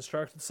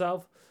reconstructs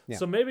itself. Yeah.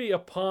 So maybe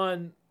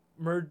upon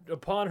her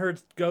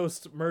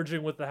ghost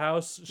merging with the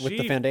house, with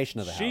the foundation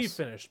of the house, she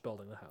finished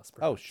building the house.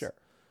 Perhaps. Oh, sure.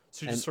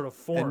 So she just sort of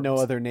formed. And no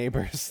other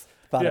neighbors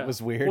thought it was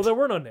weird. Well, there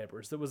were no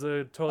neighbors. It was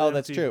a totally. Oh,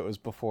 that's true. It was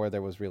before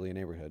there was really a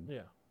neighborhood.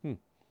 Yeah.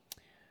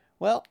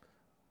 Well,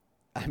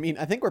 I mean,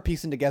 I think we're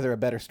piecing together a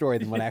better story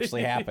than what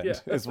actually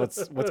happened. Is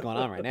what's going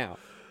on right now.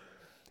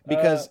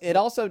 Because it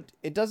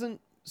doesn't.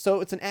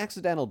 So it's an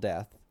accidental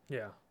death.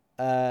 Yeah.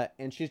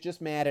 And she's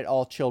just mad at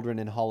all children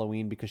in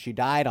Halloween because she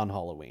died on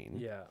Halloween.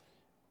 Yeah.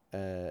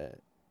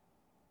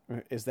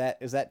 Is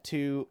that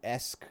too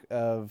esque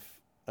of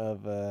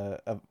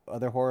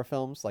other horror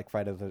films like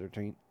Friday the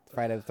 13th,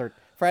 Friday the 13th,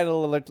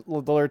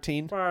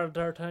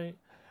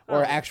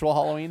 or actual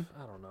Halloween?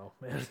 I don't know,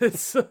 man.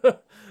 It's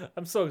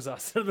I'm so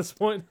exhausted at this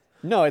point.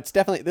 No, it's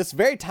definitely this is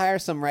very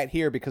tiresome right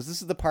here because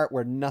this is the part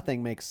where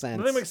nothing makes sense.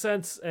 Nothing makes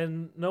sense,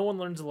 and no one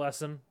learns a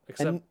lesson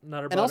except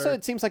Nutter Butter. And also,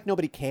 it seems like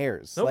nobody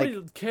cares. Nobody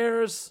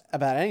cares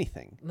about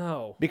anything.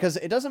 No, because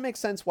it doesn't make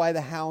sense why the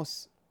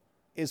house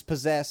is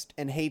possessed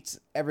and hates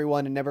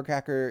everyone, and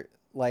Nebuchadnezzar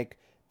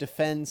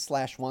defends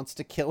 / wants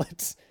to kill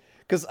it.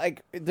 Because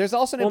there's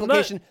also an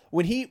implication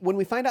when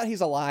we find out he's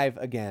alive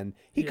again,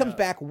 he comes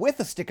back with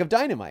a stick of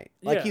dynamite.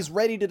 He's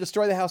ready to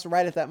destroy the house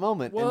right at that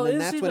moment, and then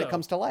that's when it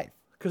comes to life.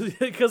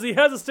 Because he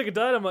has a stick of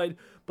dynamite,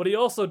 but he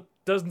also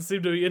doesn't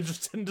seem to be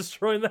interested in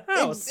destroying the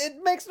house.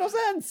 It makes no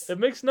sense. It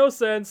makes no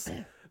sense.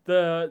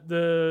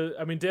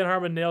 I mean, Dan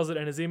Harmon nails it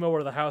in his emo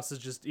where the house is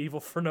just evil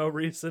for no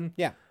reason.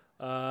 Yeah.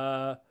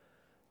 All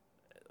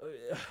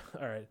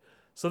right.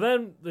 So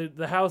then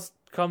the house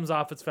comes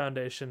off its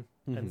foundation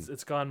and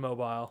it's gone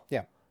mobile.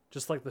 Yeah.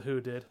 Just like the Who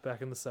did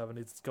back in the 70s.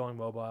 It's going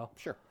mobile.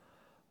 Sure.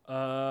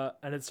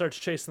 And it starts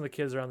chasing the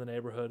kids around the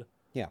neighborhood.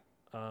 Yeah.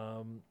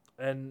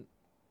 And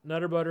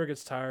Nutter Butter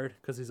gets tired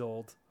because he's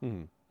old.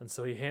 And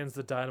so he hands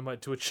the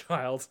dynamite to a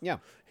child. Yeah.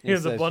 He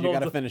hands a bundle. You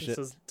gotta finish it.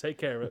 Says, "Take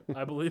care of it.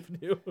 I believe in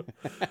you."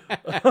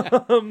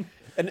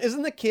 And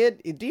isn't the kid...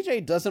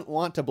 DJ doesn't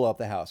want to blow up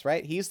the house,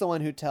 right? He's the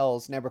one who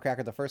tells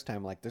Nebuchadnezzar the first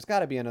time, there's got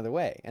to be another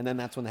way. And then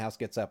that's when the house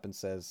gets up and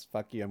says,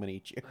 fuck you, I'm going to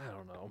eat you. I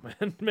don't know,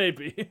 man.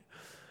 Maybe.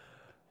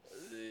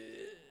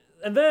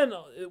 And then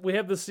we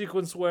have the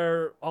sequence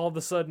where all of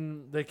a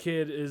sudden the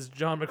kid is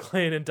John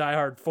McClane in Die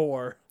Hard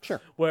 4.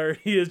 Sure. Where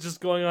he is just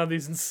going on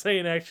these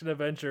insane action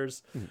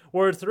adventures.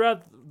 Where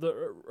throughout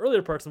the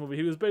earlier parts of the movie,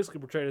 he was basically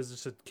portrayed as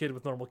just a kid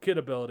with normal kid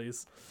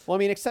abilities. Well, I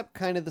mean, except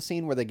kind of the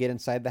scene where they get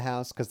inside the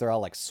house because they're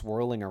all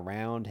swirling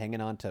around, hanging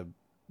on to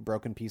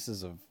broken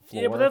pieces of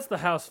floor. Yeah, but that's the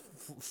house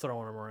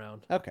throwing them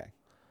around. Okay.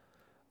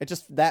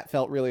 That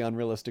felt really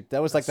unrealistic.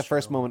 That was the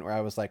first moment where I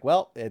was like,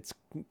 well, it's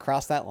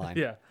crossed that line.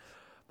 Yeah.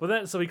 But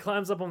then, so he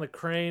climbs up on the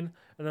crane,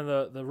 and then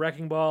the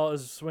wrecking ball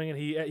is swinging.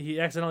 He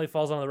accidentally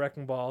falls on the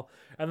wrecking ball,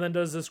 and then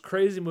does this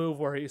crazy move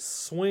where he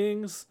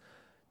swings,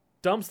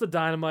 dumps the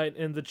dynamite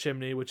in the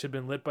chimney, which had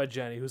been lit by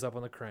Jenny, who's up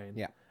on the crane.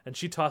 Yeah. And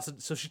she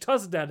tosses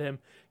it down to him.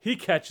 He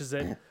catches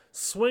it,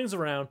 swings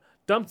around,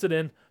 dumps it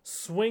in,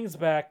 swings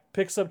back,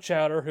 picks up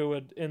Chowder, who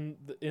had in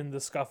the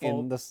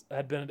scuffle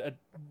had been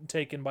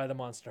taken by the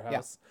monster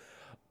house.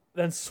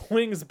 then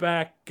swings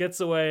back, gets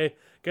away,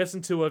 gets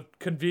into a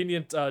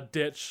convenient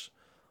ditch,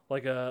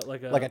 like a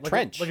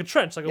trench. like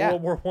a Yeah.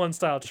 World War I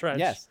style trench.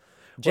 Yes.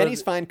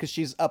 Jenny's fine because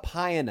she's up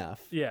high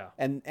enough. Yeah.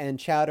 And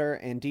Chowder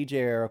and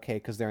DJ are okay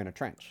because they're in a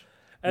trench.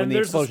 And the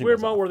there's this explosion weird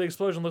goes moment off. where the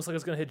explosion looks like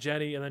it's going to hit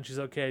Jenny, and then she's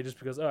okay just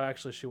because,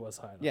 actually, she was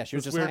high enough. Yeah, she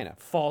was This just weird high enough.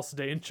 false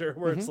danger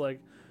where it's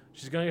like,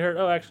 she's going to get hurt.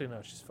 Oh, actually,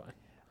 no, she's fine.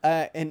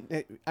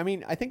 I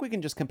mean, I think we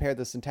can just compare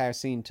this entire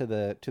scene to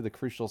the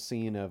crucial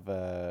scene of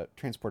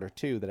Transporter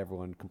 2 that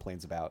everyone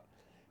complains about,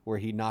 where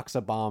he knocks a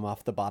bomb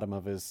off the bottom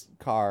of his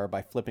car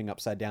by flipping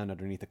upside down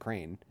underneath a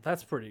crane.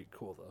 That's pretty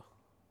cool, though.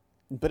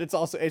 But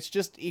it's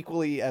just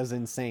equally as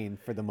insane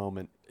for the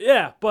moment.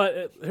 Yeah,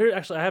 but here,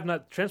 actually, I have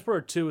not.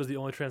 Transporter 2 is the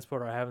only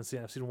Transporter I haven't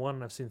seen. I've seen 1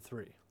 and I've seen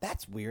 3.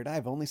 That's weird.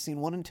 I've only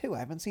seen 1 and 2. I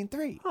haven't seen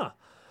 3. Huh.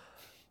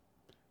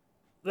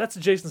 That's a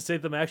Jason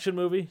Statham action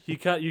movie. You're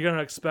going to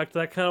expect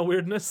that kind of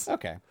weirdness.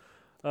 Okay.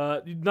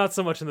 Not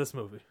so much in this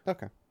movie,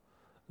 Okay.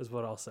 is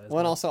what I'll say. Well,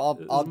 and also I'll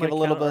Is my give a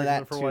little bit of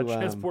that counter-argument for why to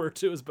Transporter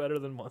 2 is better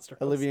than Monster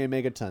House. Olivier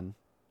Megaton,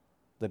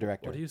 the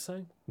director. What are you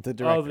saying? The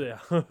director.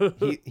 Oh,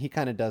 yeah. he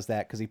kind of does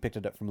that because he picked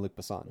it up from Luc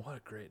Besson. What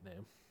a great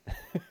name.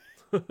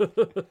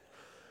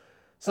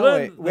 So then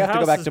wait, we the have to go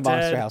house back is to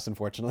Monster dead. House,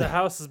 unfortunately. The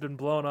house has been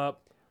blown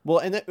up. Well,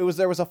 and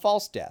there was a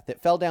false death. It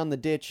fell down the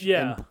ditch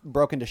Yeah. and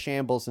broke into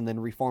shambles and then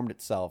reformed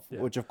itself,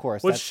 which of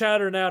course... Which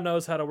Shatter now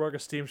knows how to work a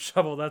steam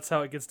shovel. That's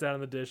how it gets down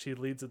in the dish. He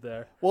leads it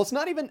there. Well, it's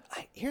not even...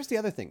 Here's the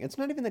other thing. It's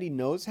not even that he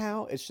knows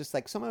how. It's just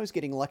like somehow he's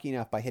getting lucky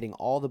enough by hitting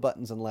all the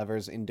buttons and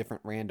levers in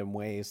different random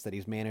ways that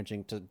he's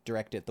managing to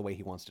direct it the way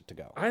he wants it to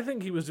go. I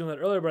think he was doing that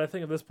earlier, but I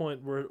think at this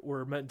point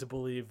we're meant to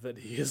believe that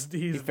he's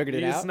figured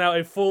it out? now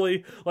a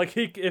fully... Like,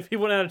 if he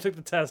went out and took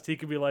the test, he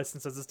could be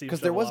licensed as a steam shovel Because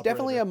there was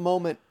definitely operator. a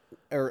moment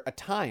or a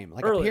time,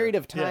 like Earlier, a period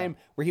of time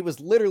yeah. where he was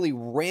literally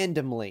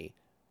randomly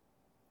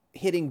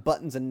hitting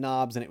buttons and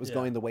knobs and it was Yeah.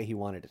 going the way he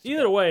wanted it to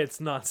Either go. way, it's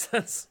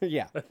nonsense.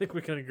 Yeah. I think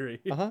we can agree.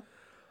 Uh-huh.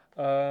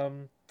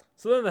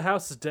 So then the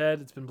house is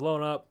dead. It's been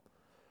blown up.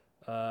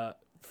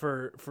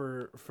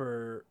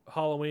 For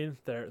Halloween,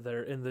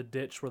 they're in the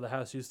ditch where the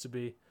house used to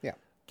be. Yeah.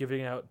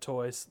 Giving out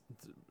toys,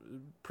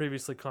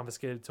 previously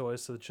confiscated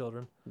toys to the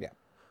children. Yeah.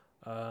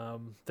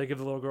 They give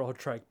the little girl her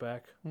trike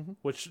back, Mm-hmm.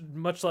 which,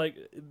 much like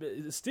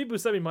Steve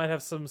Buscemi, might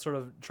have some sort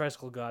of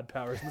tricycle god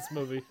powers in this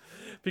movie,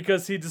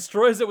 because he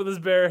destroys it with his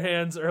bare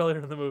hands earlier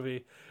in the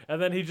movie, and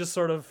then he just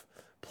sort of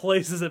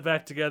places it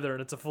back together,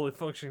 and it's a fully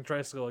functioning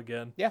tricycle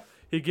again. Yeah.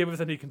 He giveth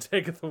and he can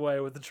taketh away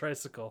with the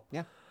tricycle.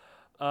 Yeah.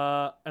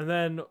 And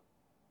then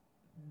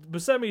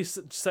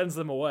Buscemi sends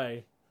them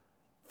away.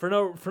 For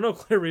no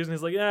clear reason.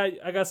 He's like, yeah,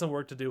 I got some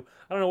work to do.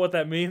 I don't know what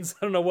that means.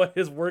 I don't know what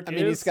his work is. I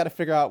mean, he's got to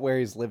figure out where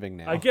he's living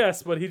now. I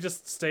guess, but he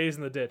just stays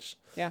in the ditch.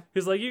 Yeah.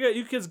 He's like,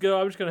 you kids go.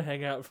 I'm just going to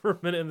hang out for a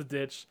minute in the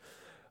ditch.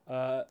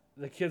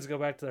 The kids go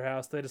back to their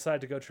house. They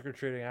decide to go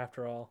trick-or-treating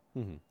after all.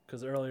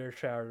 Because earlier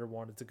Chowder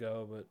wanted to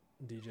go, but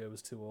DJ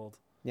was too old.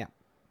 Yeah.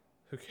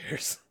 Who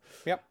cares?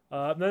 Yep.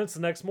 Then it's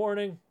the next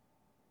morning.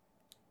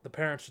 The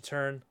parents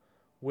return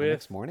with... The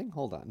next morning?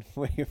 Hold on.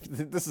 Wait,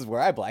 this is where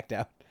I blacked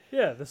out.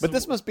 Yeah.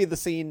 This must be the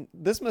scene.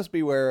 This must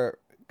be where...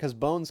 Because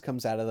Bones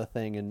comes out of the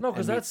thing and No,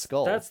 because meets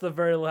Skull. that's the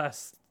very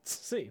last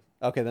scene.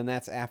 Okay, then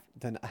that's after...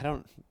 Then I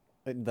don't...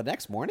 The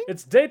next morning?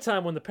 It's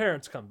daytime when the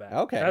parents come back.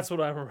 Okay. That's what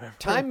I remember.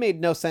 Time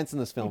made no sense in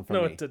this film for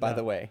No, me, it did by not.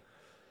 the way.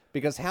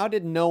 Because how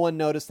did no one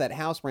notice that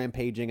house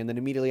rampaging and then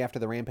immediately after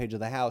the rampage of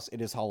the house,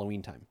 it is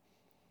Halloween time?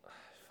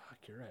 Fuck,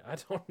 you're right. I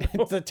don't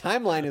know. The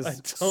timeline is I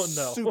don't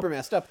know. super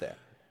messed up there.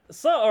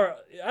 Or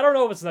I don't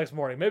know if it's the next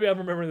morning. Maybe I'm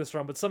remembering this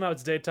wrong, but somehow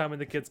it's daytime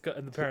and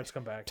the parents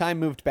come back. Time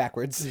moved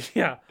backwards.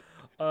 Yeah.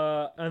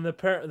 And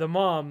the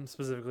mom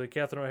specifically,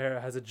 Catherine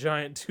O'Hara, has a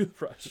giant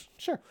toothbrush.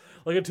 Sure.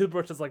 Like a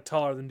toothbrush that's like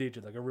taller than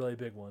DJ, like a really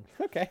big one.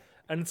 Okay.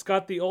 And it's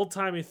got the old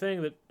timey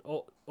thing that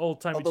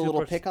old timey the little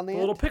toothbrush. pick on the The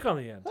end? little pick on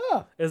the end.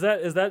 Oh, Is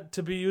that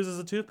to be used as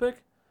a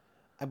toothpick?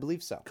 I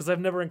believe so. Because I've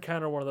never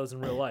encountered one of those in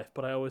real life,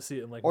 but I always see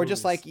it in like Or movies.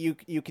 just like you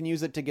can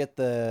use it to get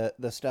the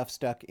stuff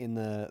stuck in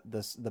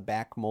the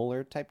back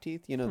molar type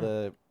teeth. You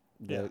know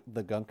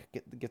the gunk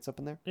gets up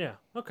in there. Yeah.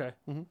 Okay.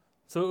 Mm-hmm.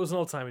 So it was an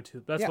old timey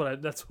tooth. That's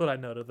what I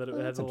noted, that it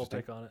has a little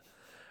pick on it.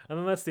 And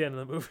then that's the end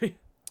of the movie.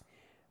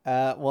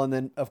 Well, and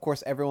then of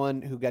course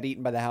everyone who got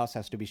eaten by the house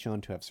has to be shown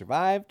to have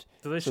survived.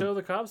 Do they show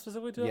the cops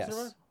specifically to Yes,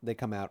 survive? they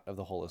come out of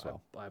the hole as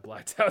well. I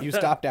blacked out. You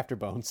then. stopped after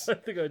Bones. I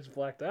think I just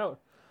blacked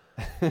out.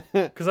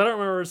 Because I don't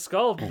remember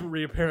Skull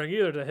reappearing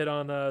either to hit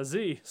on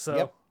Z. So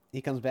Yep.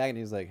 He comes back and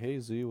he's like, "Hey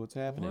Z, what's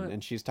happening?" What?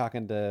 And she's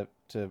talking to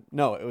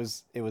no, it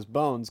was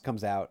Bones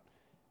comes out,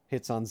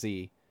 hits on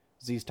Z.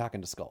 Z's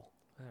talking to Skull.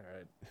 all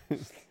right.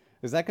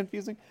 Is that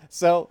confusing?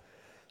 So,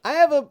 I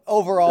have an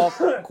overall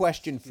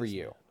question for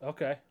you.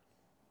 Okay.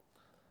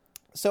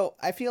 So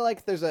I feel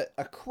like there's a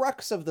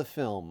crux of the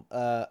film,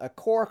 a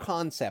core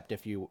concept,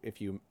 if you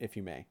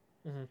may,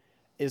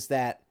 is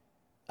that,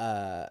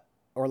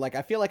 or like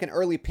I feel like an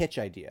early pitch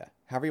idea,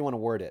 however you want to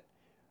word it,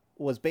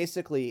 was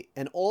basically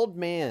an old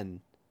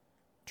man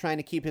trying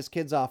to keep his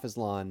kids off his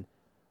lawn,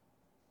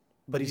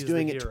 but he's he's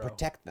doing the it to hero.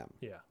 protect them.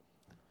 Yeah.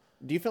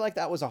 Do you feel like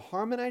that was a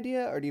Harmon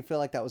idea, or do you feel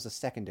like that was a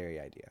secondary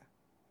idea?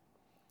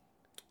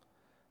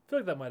 I feel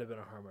like that might have been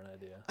a Harmon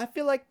idea. I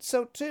feel like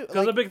so too.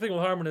 Because the big thing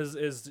with Harmon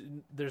is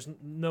there's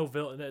no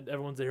villain.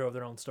 Everyone's the hero of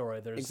their own story.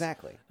 There's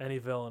exactly. Any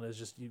villain is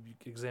just you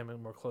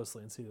examine more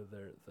closely and see that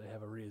they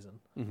have a reason.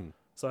 Mm-hmm.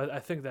 So I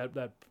think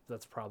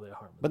that's probably a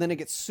Harmon. But then it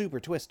gets super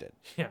twisted.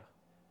 Yeah.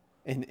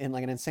 In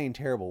like an insane,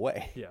 terrible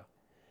way. Yeah.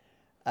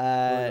 It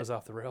really goes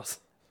off the rails.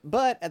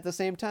 But at the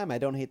same time, I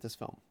don't hate this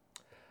film.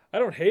 I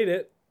don't hate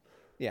it.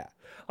 Yeah.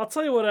 I'll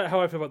tell you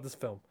how I feel about this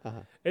film.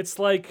 Uh-huh. It's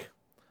like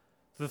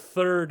the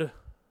third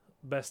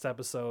best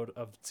episode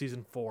of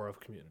season 4 of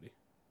Community.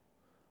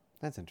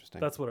 That's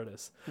interesting. That's what it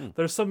is.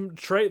 There's some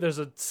there's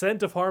a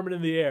scent of Harmon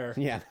in the air.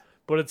 Yeah.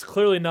 But it's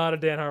clearly not a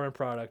Dan Harmon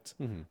product.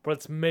 Mm-hmm. But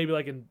it's maybe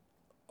like an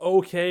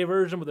okay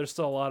version, but there's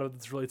still a lot of it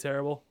that's really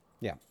terrible.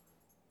 Yeah.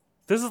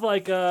 This is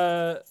like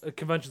a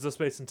Conventions of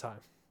Space and Time.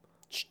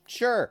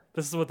 Sure.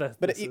 This is what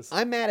this is.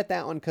 I'm mad at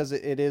that one because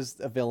it is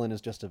a villain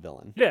is just a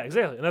villain. Yeah,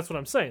 exactly. And that's what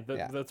I'm saying.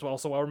 Yeah. That's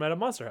also why we're mad at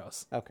Monster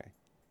House. Okay.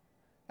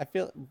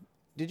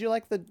 Did you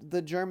like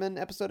the German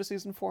episode of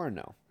season 4 or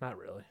no? Not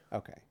really.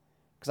 Okay.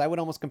 Because I would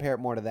almost compare it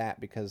more to that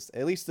because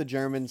at least the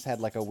Germans had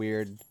like a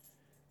weird...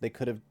 They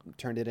could have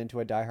turned it into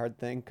a Die Hard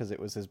thing because it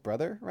was his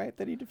brother, right,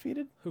 that he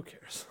defeated? Who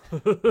cares?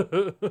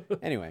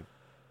 Anyway.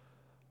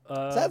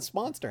 So that's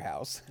Monster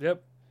House.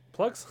 Yep.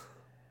 Plugs?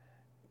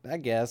 I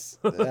guess.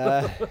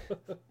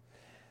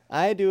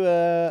 I do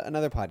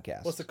another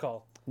podcast. What's it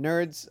called?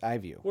 Nerds Eye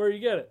View. Where you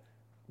get it?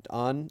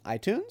 On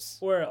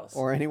iTunes? Where else?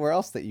 Or anywhere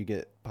else that you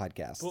get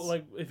podcasts. But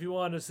like, if you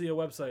want to see a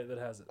website that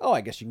has it. Oh,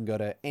 I guess you can go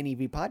to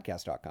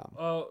nevpodcast.com.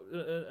 Oh,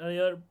 any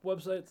other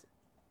websites?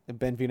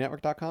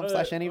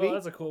 benviewnetwork.com/nev. Oh,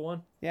 that's a cool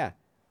one. Yeah.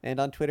 And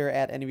on Twitter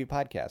at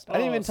NEVPodcast. I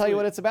didn't even tell sweet. you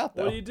what it's about,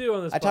 though. What do you do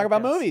on this I talk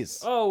about podcast?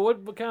 movies. Oh,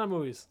 what kind of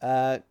movies?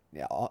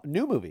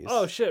 New movies.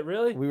 Oh, shit,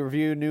 really? We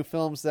review new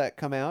films that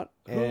come out.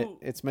 Who-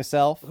 It's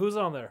myself. Who's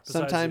on there?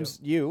 besides Sometimes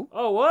you.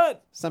 Oh,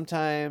 what?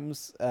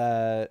 Sometimes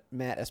Matt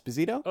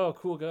Esposito. Oh,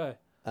 cool guy.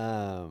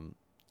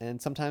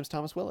 And sometimes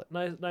Thomas Willett.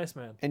 Nice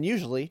man. And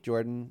usually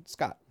Jordan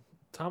Scott.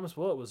 Thomas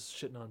Willett was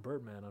shitting on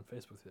Birdman on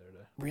Facebook the other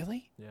day.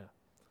 Really? Yeah.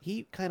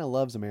 He kind of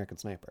loves American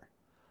Sniper.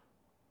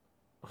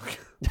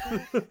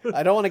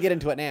 I don't want to get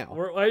into it now.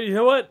 You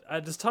know what?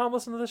 Does Tom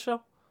listen to this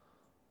show?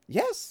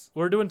 Yes.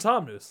 We're doing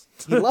Tom News.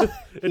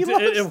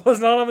 It was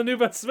not on the new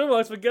Benson's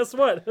Boombox, but guess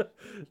what?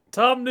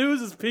 Tom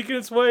News is peeking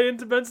its way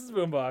into Benson's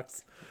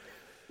Boombox.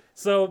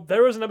 So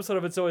there was an episode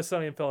of It's Always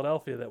Sunny in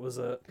Philadelphia that was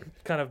a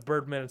kind of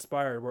Birdman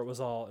inspired, where it was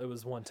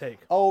one take.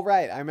 Oh,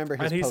 right. I remember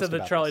his And he post said that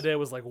about Charlie this. Day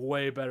was like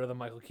way better than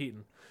Michael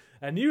Keaton.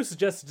 And you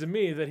suggested to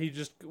me that he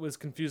just was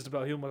confused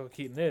about who Michael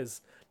Keaton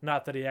is,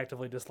 not that he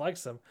actively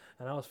dislikes him.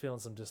 And I was feeling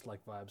some dislike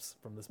vibes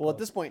from this. Well, post. at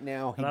this point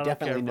now, he And I don't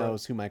definitely care, bro.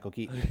 knows who Michael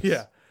Keaton is.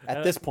 Yeah.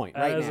 At this point,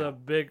 right as now.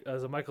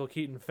 As a Michael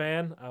Keaton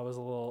fan, I was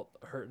a little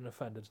hurt and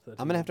offended. That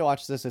I'm going to have to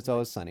watch this. It's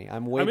Always Sunny.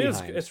 I'm way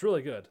behind. It's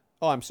really good.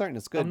 Oh, I'm certain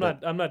it's good.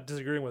 I'm not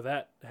disagreeing with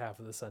that half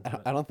of the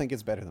sentiment. I don't think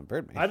it's better than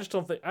Birdman. I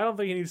don't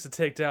think he needs to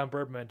take down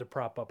Birdman to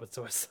prop up It's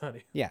Always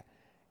Sunny. Yeah.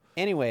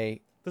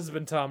 Anyway. This has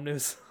been Tom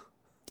News.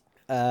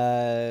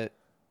 So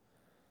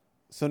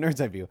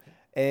Nerds Eye View.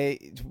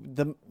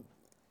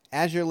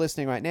 As you're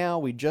listening right now,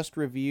 we just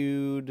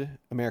reviewed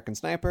American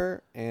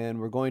Sniper, and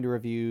we're going to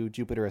review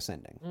Jupiter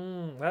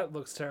Ascending. That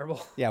looks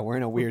terrible. Yeah, we're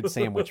in a weird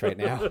sandwich right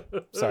now.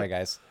 Sorry,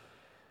 guys.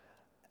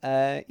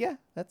 Yeah,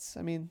 that's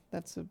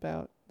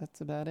about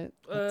it.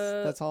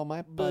 That's all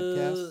my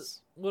podcasts.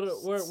 What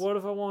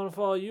if I want to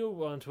follow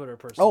you on Twitter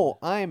personally? Oh,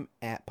 I'm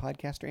at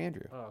Podcaster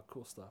Andrew. Oh,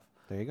 cool stuff.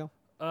 There you go.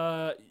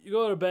 You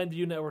go to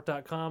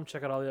BenviewNetwork.com,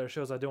 check out all the other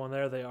shows I do on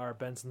there. They are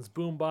Benson's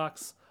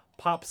Boombox,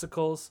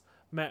 Popsicles,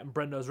 Matt and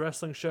Brendo's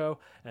Wrestling Show,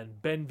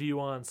 and Benview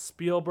on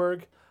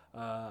Spielberg.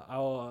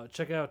 I'll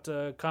check out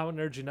Comic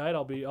Nerds Unite.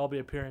 I'll be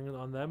appearing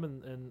on them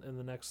in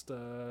the next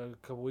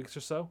couple weeks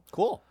or so.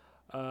 Cool.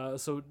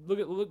 So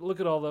look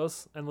at all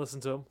those and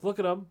listen to them. Look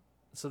at them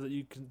so that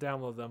you can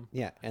download them.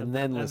 Yeah, and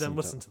then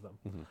listen to them.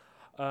 Mm-hmm.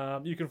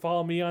 You can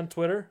follow me on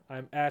Twitter.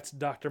 I'm at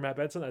Dr. Matt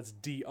Benson. That's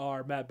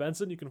Dr. Matt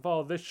Benson. You can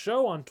follow this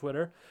show on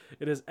Twitter.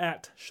 It is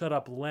at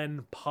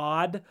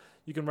ShutUpLenPod.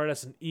 You can write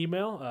us an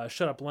email,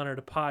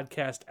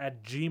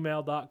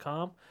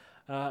 shutupleonardpodcast@gmail.com.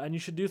 And you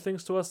should do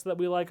things to us that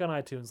we like on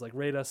iTunes, like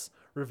rate us,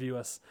 review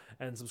us,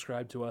 and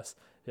subscribe to us.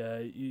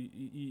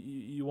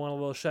 You want a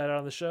little shout out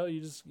on the show,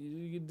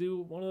 you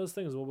do one of those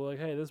things. We'll be like,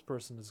 hey, this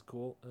person is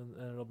cool, and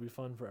it'll be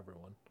fun for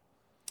everyone.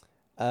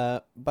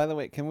 By the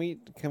way, can we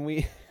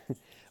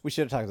we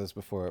should have talked about this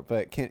before,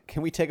 but can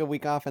we take a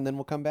week off and then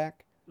we'll come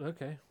back?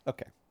 Okay. You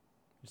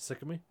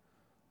sick of me?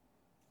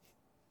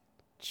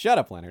 Shut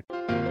up, Leonard.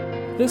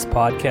 This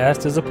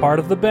podcast is a part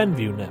of the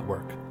Benview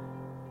Network.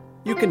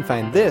 You can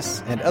find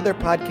this and other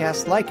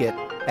podcasts like it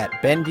at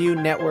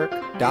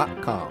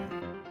BenviewNetwork.com.